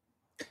podcast.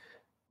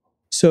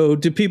 So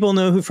do people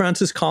know who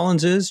Francis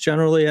Collins is?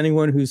 Generally,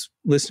 anyone who's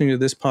listening to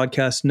this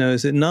podcast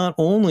knows that not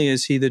only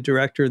is he the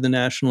director of the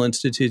National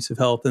Institutes of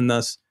Health and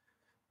thus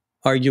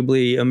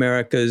arguably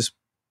America's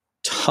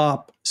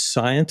top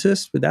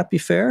scientist, would that be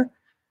fair?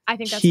 I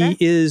think that's fair. He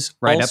is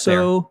right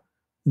also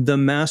the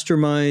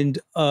mastermind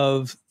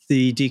of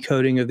the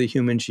decoding of the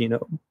human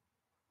genome.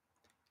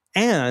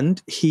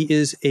 And he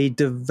is a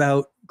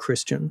devout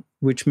Christian,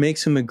 which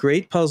makes him a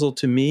great puzzle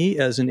to me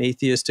as an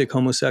atheistic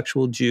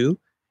homosexual Jew.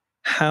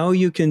 How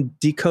you can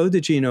decode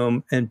the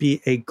genome and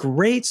be a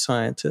great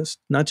scientist,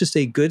 not just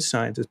a good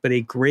scientist, but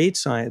a great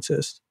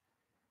scientist,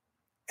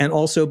 and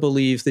also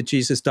believe that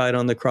Jesus died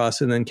on the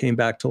cross and then came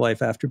back to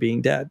life after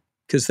being dead.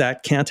 Because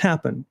that can't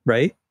happen,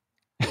 right?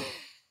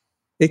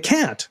 It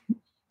can't.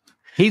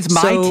 He's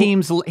my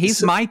team's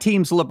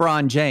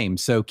LeBron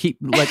James. So keep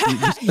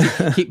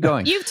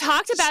going. You've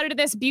talked about it in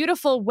this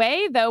beautiful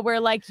way, though, where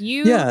like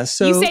you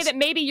say that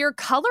maybe you're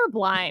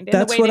colorblind in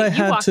the way that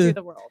you walk through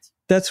the world.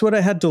 That's what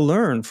I had to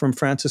learn from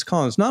Francis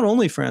Collins. Not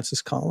only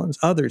Francis Collins,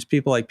 others,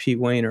 people like Pete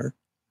Wehner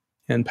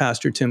and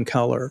Pastor Tim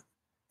Keller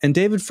and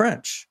David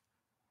French.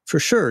 For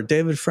sure,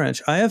 David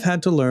French. I have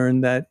had to learn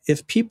that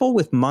if people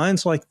with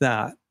minds like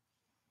that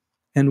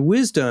and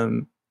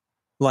wisdom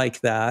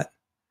like that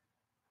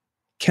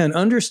can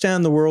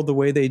understand the world the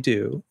way they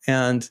do,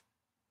 and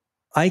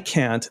I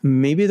can't,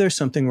 maybe there's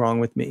something wrong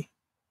with me.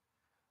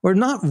 Or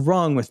not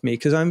wrong with me,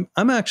 because I'm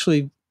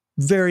actually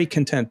very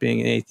content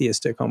being an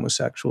atheistic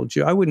homosexual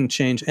Jew. I wouldn't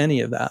change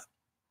any of that.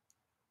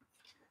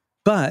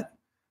 But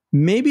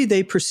maybe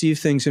they perceive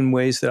things in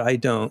ways that I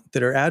don't,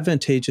 that are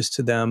advantageous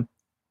to them.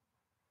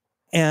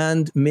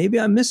 And maybe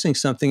I'm missing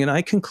something. And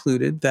I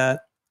concluded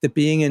that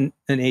being an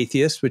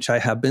atheist, which I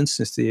have been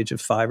since the age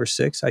of 5 or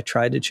 6, I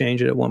tried to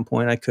change it at one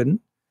point, I couldn't.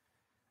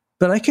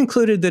 But I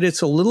concluded that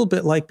it's a little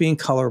bit like being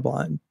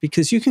colorblind,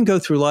 because you can go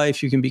through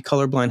life, you can be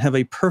colorblind, have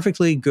a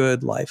perfectly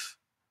good life,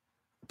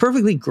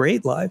 perfectly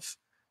great life,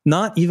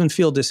 not even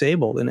feel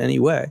disabled in any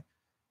way,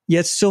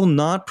 yet still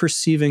not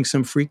perceiving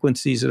some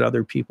frequencies that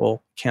other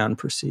people can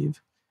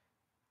perceive.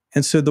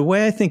 And so the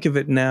way I think of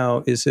it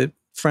now is that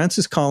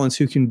Francis Collins,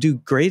 who can do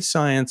great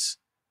science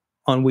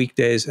on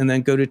weekdays and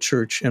then go to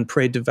church and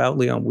pray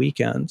devoutly on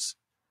weekends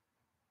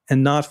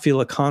and not feel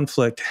a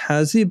conflict,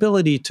 has the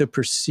ability to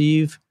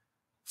perceive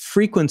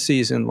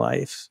frequencies in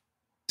life,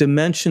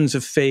 dimensions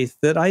of faith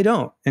that I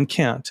don't and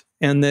can't.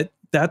 And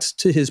that's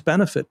to his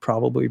benefit,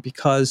 probably,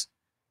 because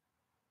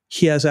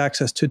he has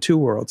access to 2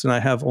 worlds and I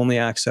have only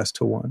access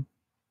to one.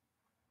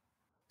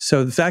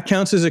 So if that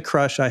counts as a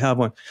crush, I have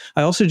one.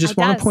 I also just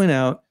want to point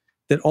out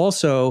that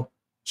also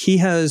he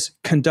has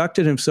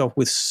conducted himself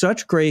with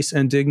such grace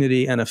and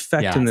dignity and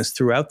effectiveness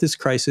throughout this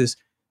crisis,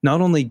 not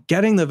only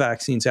getting the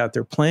vaccines out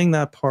there, playing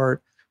that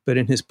part, but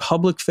in his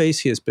public face,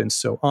 he has been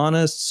so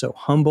honest, so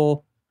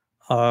humble,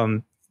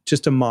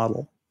 just a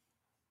model.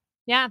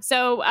 Yeah.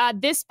 So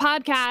this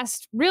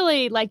podcast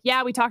really,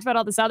 we talked about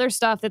all this other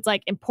stuff that's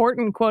like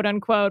important, quote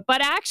unquote,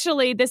 but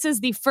actually this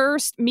is the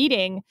first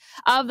meeting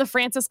of the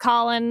Francis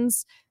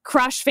Collins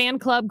Crush fan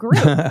club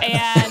group.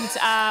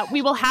 And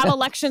we will have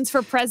elections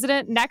for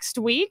president next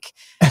week.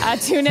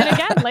 Tune in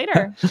again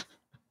later.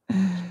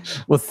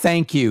 Well,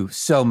 thank you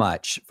so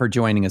much for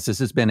joining us. This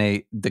has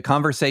been the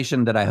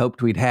conversation that I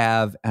hoped we'd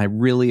have. I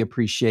really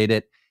appreciate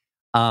it.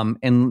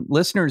 And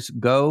listeners,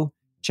 go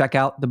check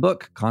out the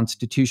book,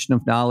 Constitution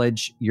of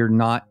Knowledge. You're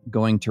not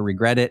going to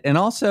regret it. And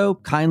also,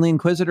 Kindly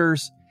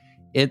Inquisitors,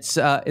 it's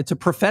a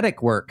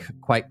prophetic work,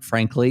 quite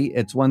frankly.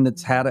 It's one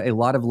that's had a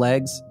lot of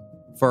legs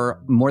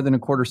for more than a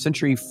quarter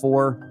century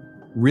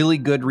for really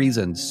good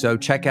reasons. So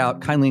check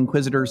out Kindly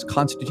Inquisitors,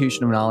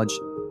 Constitution of Knowledge.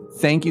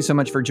 Thank you so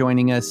much for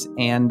joining us.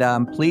 And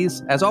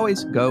please, as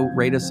always, go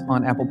rate us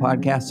on Apple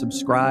Podcasts,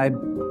 subscribe,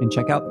 and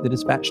check out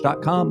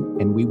thedispatch.com.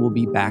 And we will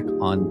be back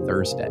on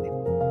Thursday.